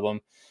no problem.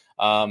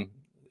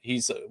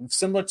 He's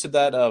similar to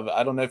that of,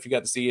 I don't know if you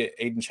got to see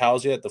Aiden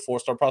Childs yet, the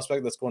 4-star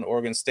prospect that's going to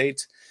Oregon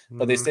State,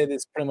 but they say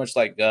it's pretty much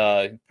like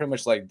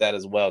that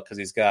as well, because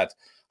he's got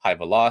high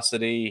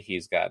velocity.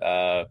 He's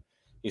got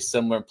he's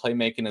similar in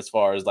playmaking as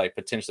far as like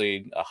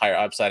potentially a higher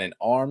upside in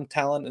arm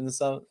talent and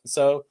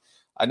so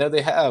I know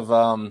they have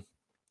I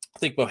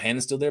think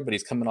Bohannon's still there, but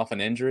he's coming off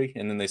an injury,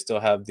 and then they still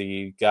have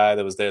the guy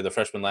that was there, the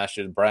freshman last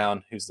year,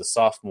 Brown, who's the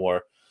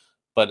sophomore.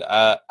 But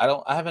I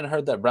haven't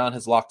heard that Brown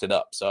has locked it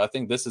up. So I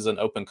think this is an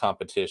open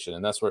competition,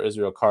 and that's where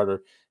Israel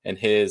Carter and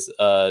his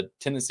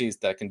tendencies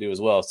that can do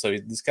as well. So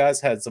this guy's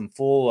had some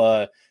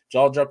full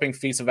jaw-dropping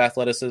feats of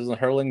athleticism,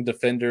 hurling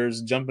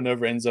defenders, jumping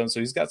over end zone.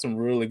 So he's got some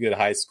really good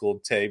high school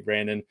tape,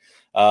 Brandon.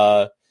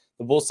 The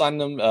Bulls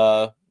signed him,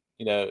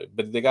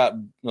 but they got,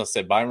 let's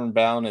say Byron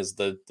Brown is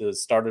the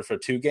starter for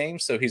 2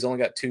 games. So he's only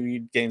got 2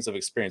 games of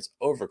experience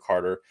over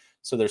Carter.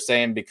 So they're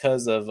saying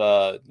because of,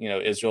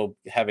 Israel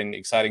having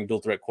exciting dual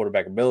threat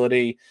quarterback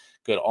ability,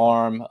 good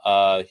arm,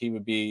 he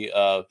would be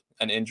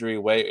an injury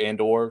away and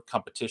or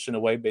competition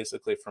away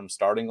basically from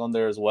starting on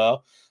there as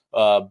well.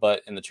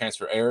 But in the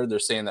transfer era, they're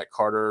saying that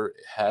Carter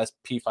has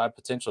P5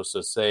 potential.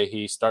 So say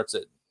he starts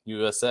at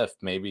USF,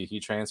 maybe he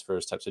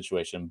transfers type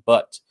situation.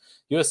 But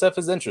USF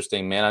is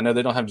interesting, man. I know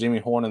they don't have Jimmy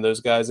Horn and those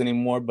guys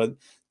anymore, but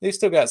they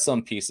still got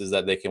some pieces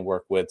that they can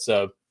work with.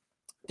 So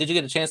did you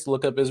get a chance to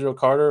look up Israel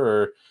Carter,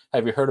 or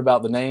have you heard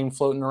about the name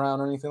floating around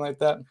or anything like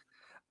that?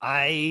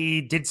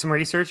 I did some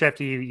research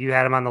after you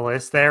had him on the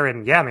list there.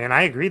 And yeah, man,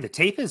 I agree. The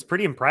tape is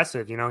pretty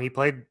impressive. He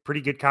played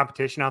pretty good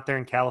competition out there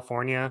in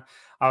California.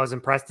 I was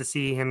impressed to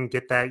see him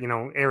get that,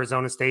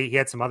 Arizona State. He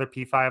had some other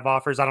P5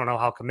 offers. I don't know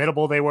how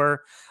committable they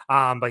were,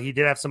 but he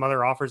did have some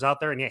other offers out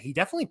there. And yeah, he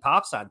definitely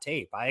pops on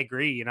tape. I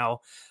agree.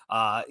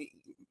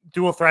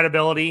 Dual threat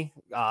ability,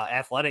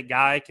 athletic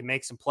guy, can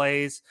make some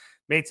plays,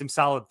 made some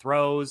solid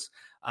throws.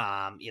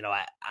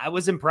 I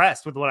was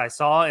impressed with what I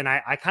saw, and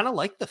I kind of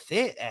like the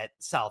fit at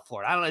South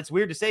Florida. I don't know. It's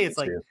weird to say. It's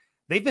like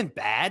they've been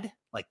bad,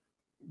 like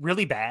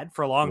really bad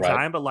for a long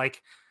time, but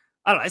like,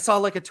 I don't know. I saw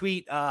like a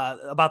tweet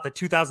about the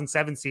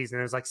 2007 season.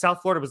 It was like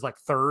South Florida was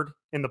like 3rd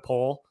in the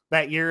poll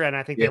that year. And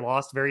I think they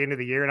lost very end of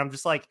the year. And I'm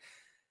just like,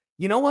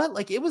 you know what?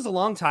 Like, it was a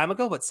long time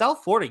ago, but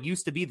South Florida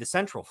used to be the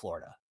Central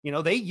Florida.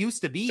 They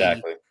used to be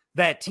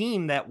that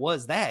team that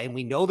was that. And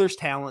we know there's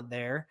talent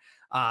there.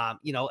 I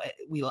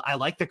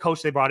like the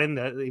coach they brought in.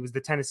 He was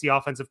the Tennessee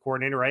offensive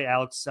coordinator, right?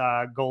 Alex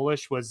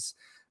Golesh was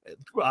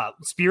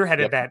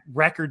spearheaded that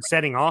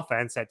record-setting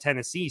offense at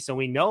Tennessee. So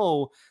we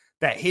know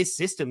that his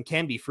system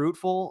can be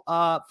fruitful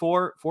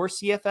for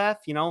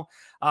CFF.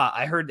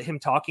 I heard him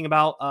talking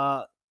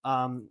about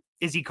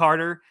Izzy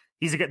Carter.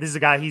 This is a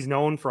guy he's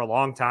known for a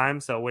long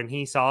time. So when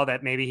he saw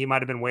that maybe he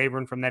might have been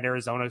wavering from that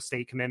Arizona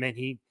State commitment,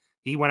 he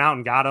went out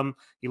and got him.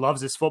 He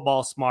loves his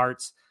football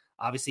smarts.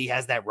 Obviously, he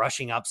has that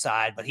rushing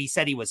upside, but he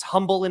said he was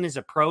humble in his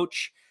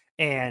approach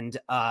and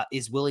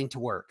is willing to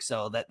work.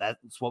 So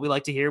that's what we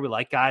like to hear. We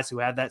like guys who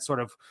have that sort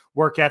of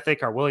work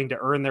ethic, are willing to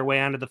earn their way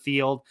onto the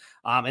field.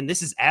 And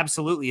this is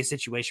absolutely a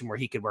situation where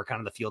he could work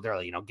onto the field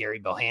early. Gary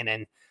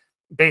Bohannon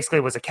basically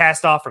was a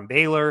cast off from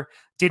Baylor,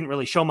 didn't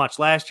really show much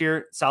last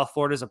year. South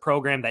Florida is a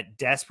program that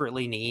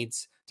desperately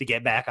needs to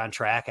get back on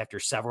track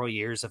after several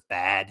years of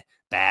bad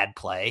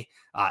play,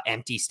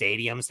 empty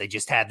stadiums. They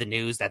just had the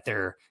news that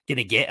they're going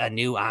to get a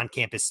new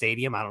on-campus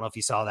stadium. I don't know if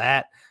you saw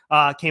that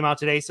came out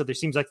today. So there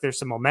seems like there's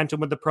some momentum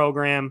with the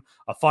program,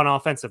 a fun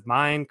offensive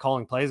mind,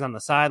 calling plays on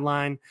the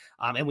sideline.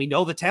 And we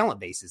know the talent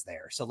base is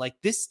there. So like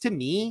this to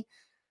me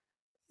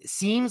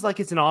seems like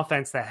it's an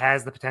offense that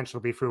has the potential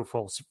to be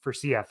fruitful for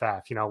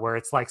CFF, where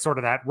it's like sort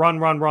of that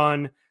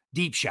run,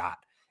 deep shot.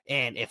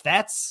 And if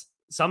that's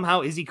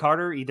somehow Izzy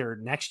Carter, either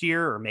next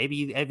year or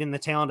maybe even the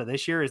talent of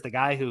this year, is the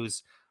guy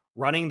who's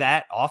running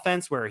that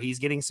offense where he's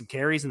getting some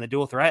carries in the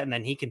dual threat and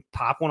then he can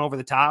pop one over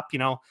the top,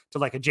 to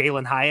like a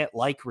Jalen Hyatt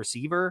like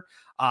receiver.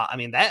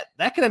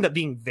 That could end up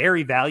being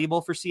very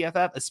valuable for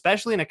CFF,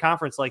 especially in a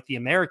conference like the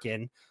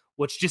American,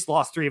 which just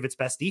lost 3 of its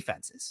best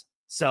defenses.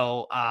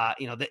 So,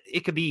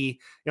 it could be,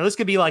 this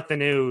could be like the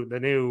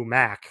new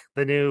MAC,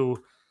 the new,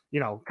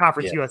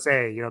 Conference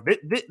USA,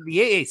 the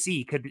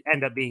AAC could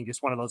end up being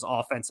just one of those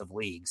offensive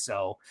leagues.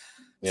 So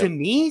to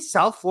me,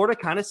 South Florida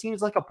kind of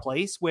seems like a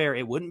place where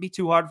it wouldn't be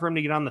too hard for him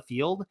to get on the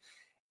field.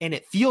 And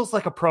it feels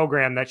like a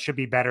program that should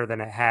be better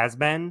than it has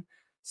been.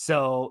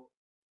 So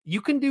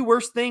you can do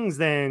worse things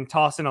than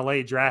tossing a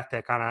late draft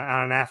pick on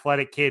an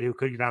athletic kid who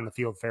could get on the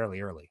field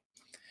fairly early.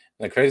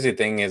 The crazy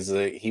thing is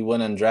that he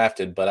went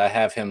undrafted, but I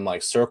have him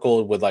like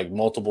circled with like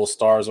multiple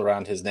stars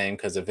around his name,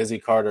 because if Izzy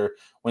Carter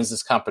wins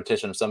this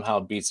competition, somehow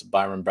beats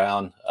Byron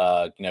Brown,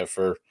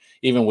 for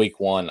even week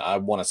 1, I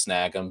want to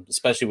snag him,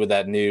 especially with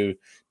that new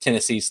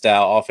Tennessee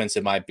style offense.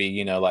 It might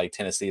be, like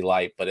Tennessee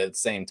light, but at the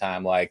same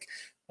time, like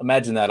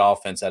imagine that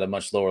offense at a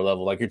much lower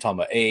level. Like you're talking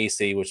about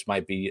AAC, which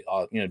might be,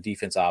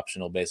 defense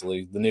optional,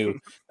 basically the new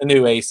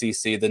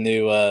ACC, the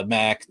new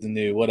MAC, the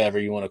new whatever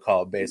you want to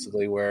call it,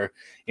 basically, where,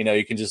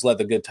 you can just let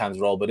the good times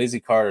roll. But Izzy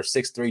Carter,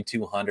 6'3",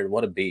 200,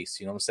 what a beast.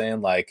 You know what I'm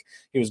saying? Like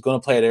he was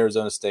going to play at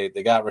Arizona State.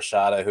 They got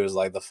Rashada, who was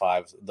like the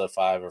 5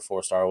 or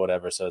 4 star or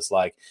whatever. So it's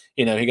like,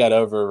 he got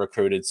over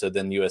recruited. So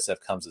then USF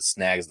comes and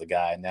snags the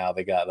guy. Now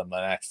they got him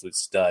an absolute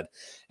stud.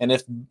 And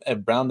if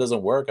Brown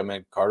doesn't work,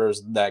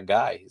 Carter's that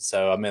guy.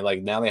 So,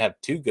 like now they have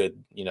 2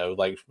 good,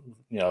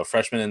 a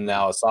freshman and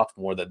now a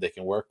sophomore that they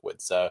can work with.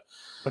 So,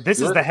 but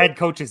this is the head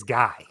coach's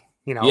guy.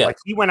 Like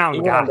he went out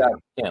and got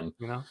him.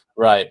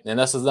 Right. And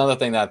that's another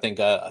thing that I think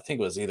it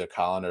was either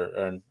Colin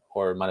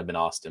or it might have been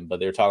Austin, but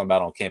they were talking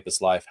about on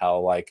Campus Life how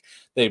like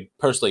they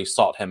personally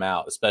sought him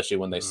out, especially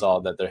when they saw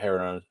that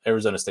their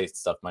Arizona State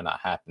stuff might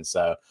not happen.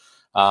 So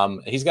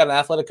he's got an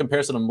athletic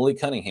comparison to Malik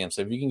Cunningham.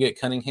 So if you can get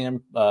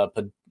Cunningham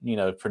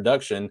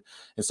production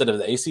instead of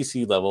the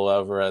ACC level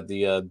over at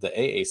the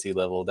AAC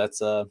level,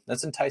 that's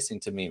enticing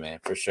to me, man,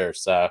 for sure.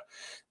 So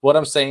what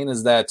I'm saying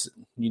is that,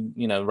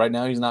 right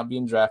now he's not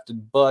being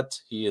drafted, but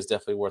he is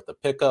definitely worth a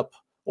pickup.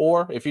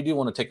 Or if you do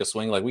want to take a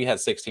swing, like we had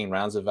 16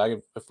 rounds. If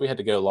we had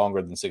to go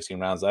longer than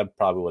 16 rounds, I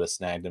probably would have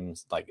snagged him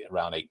like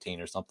around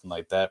 18 or something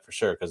like that for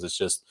sure. Because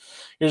you're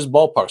just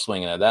ballpark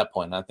swinging at that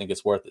point, and I think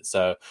it's worth it.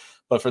 So,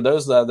 but for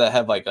those that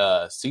have like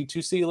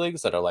C2C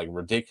leagues that are like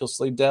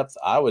ridiculously depth,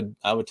 I would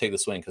take the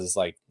swing because it's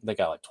like they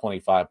got like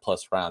 25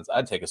 plus rounds.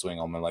 I'd take a swing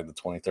on them in like the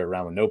 23rd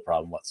round with no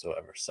problem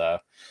whatsoever. So,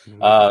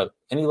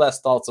 any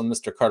last thoughts on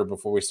Mr. Carter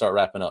before we start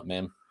wrapping up,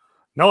 man?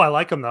 No, I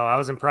like him though. I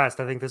was impressed.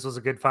 I think this was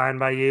a good find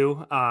by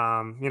you.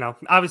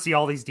 Obviously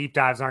all these deep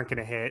dives aren't going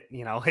to hit.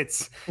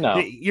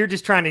 You're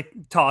just trying to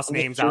toss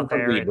names out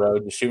there, beat, bro.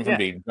 Just shooting from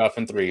beat,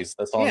 dropping threes.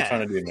 That's all I'm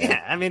trying to do, man.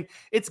 Yeah, I mean,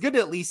 it's good to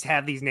at least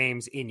have these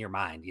names in your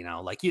mind.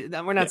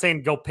 We're not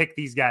saying go pick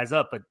these guys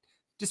up, but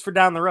just for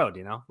down the road.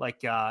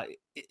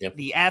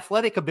 The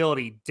athletic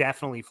ability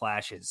definitely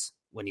flashes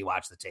when you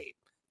watch the tape.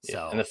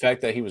 So, and the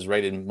fact that he was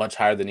rated much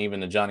higher than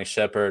even a Johnny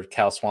Shepard,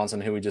 Cal Swanson,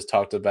 who we just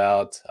talked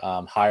about,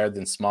 higher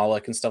than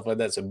Smolik and stuff like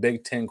that. So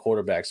Big Ten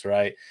quarterbacks,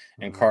 right?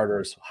 And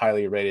Carter's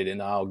highly rated, and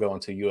I'll go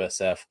into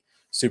USF.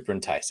 Super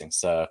enticing.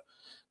 So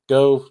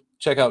go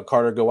check out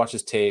Carter. Go watch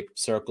his tape.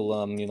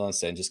 Circle him.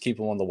 Just keep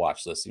him on the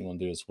watch list. You want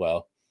to do as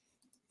well.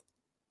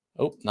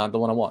 Oh, not the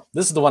one I want.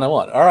 This is the one I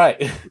want. All right.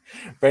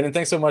 Brandon,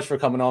 thanks so much for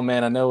coming on,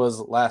 man. I know it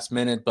was last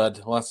minute, but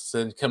once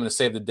coming to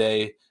save the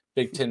day.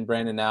 Big Ten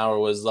Brandon Hour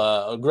was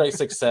a great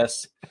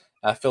success.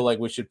 I feel like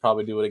we should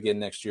probably do it again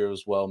next year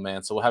as well,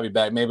 man. So we'll have you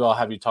back. Maybe I'll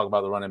have you talk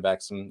about the running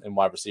backs and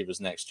wide receivers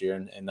next year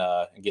and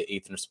get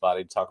Ethan or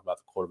Spotty to talk about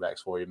the quarterbacks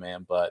for you,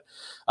 man. But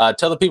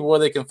tell the people where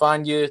they can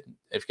find you.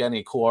 If you got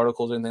any cool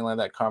articles or anything like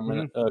that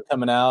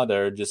coming out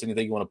or just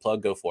anything you want to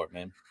plug, go for it,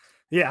 man.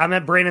 Yeah, I'm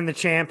at Brandon the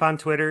Champ on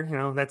Twitter.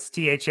 That's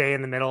THA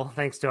in the middle.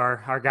 Thanks to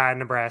our guy in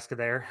Nebraska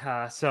there.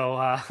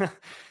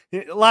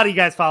 A lot of you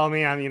guys follow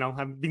me.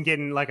 I've been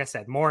getting, like I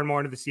said, more and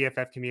more into the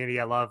CFF community.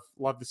 I love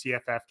the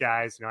CFF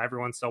guys.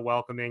 Everyone's so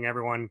welcoming.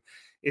 Everyone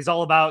is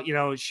all about,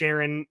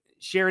 sharing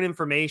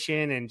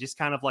information and just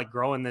kind of like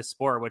growing this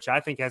sport, which I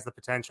think has the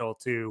potential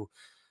to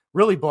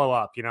really blow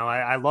up.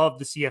 I love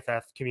the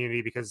CFF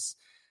community because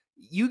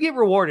you get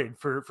rewarded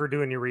for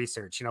doing your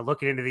research,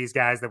 looking into these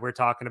guys that we're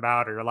talking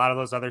about or a lot of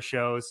those other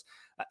shows.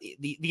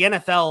 The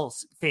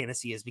NFL's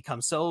fantasy has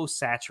become so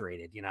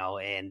saturated,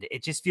 and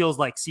it just feels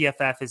like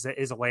CFF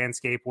is a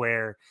landscape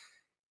where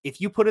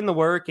if you put in the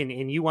work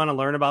and you want to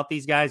learn about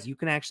these guys, you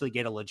can actually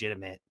get a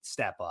legitimate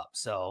step up.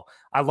 So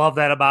I love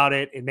that about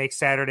it. It makes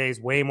Saturdays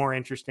way more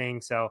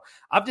interesting. So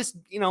I'm just,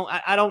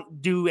 I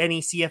don't do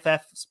any CFF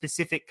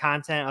specific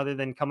content other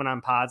than coming on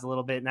pods a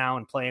little bit now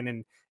and playing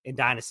in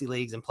dynasty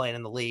leagues and playing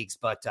in the leagues.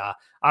 But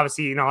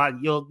obviously,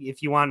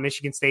 if you want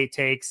Michigan State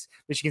takes,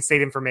 Michigan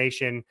State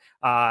information,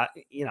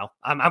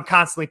 I'm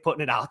constantly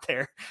putting it out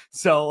there.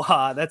 So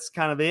that's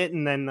kind of it.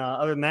 And then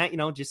other than that,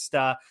 just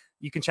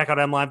you can check out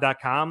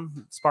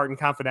mlive.com, Spartan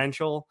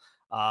Confidential.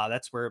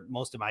 That's where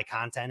most of my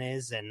content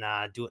is, and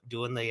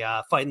doing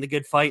the fighting the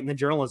good fight in the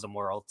journalism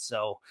world.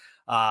 So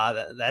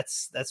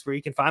that's where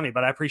you can find me.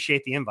 But I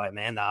appreciate the invite,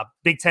 man.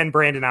 Big Ten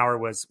Brandon Hour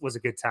was a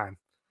good time.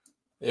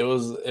 It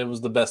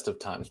was the best of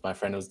times, my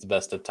friend. It was the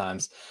best of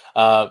times.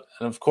 And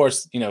of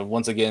course,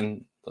 once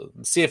again,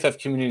 the CFF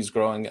community is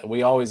growing.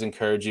 We always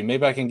encourage you.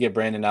 Maybe I can get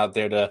Brandon out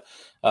there to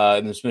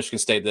in this Michigan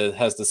State that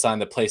has the sign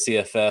to play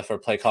CFF or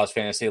play college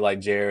fantasy like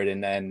Jared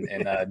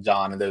and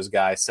John and those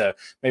guys. So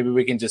maybe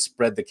we can just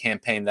spread the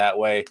campaign that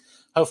way.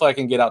 Hopefully I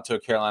can get out to a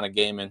Carolina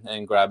game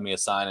and grab me a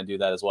sign and do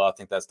that as well. I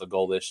think that's the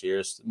goal this year,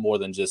 is more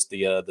than just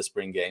the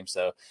spring game.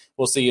 So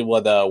we'll see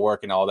what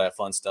work and all that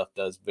fun stuff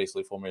does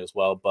basically for me as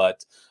well.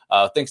 But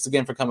thanks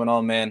again for coming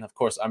on, man. Of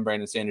course, I'm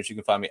Brandon Sanders. You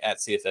can find me at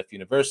CFF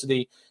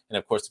University. And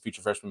of course, the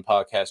Future Freshman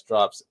podcast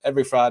drops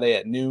every Friday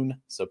at noon.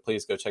 So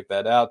please go check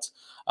that out.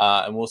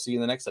 And we'll see you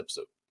in the next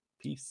episode.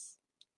 Peace.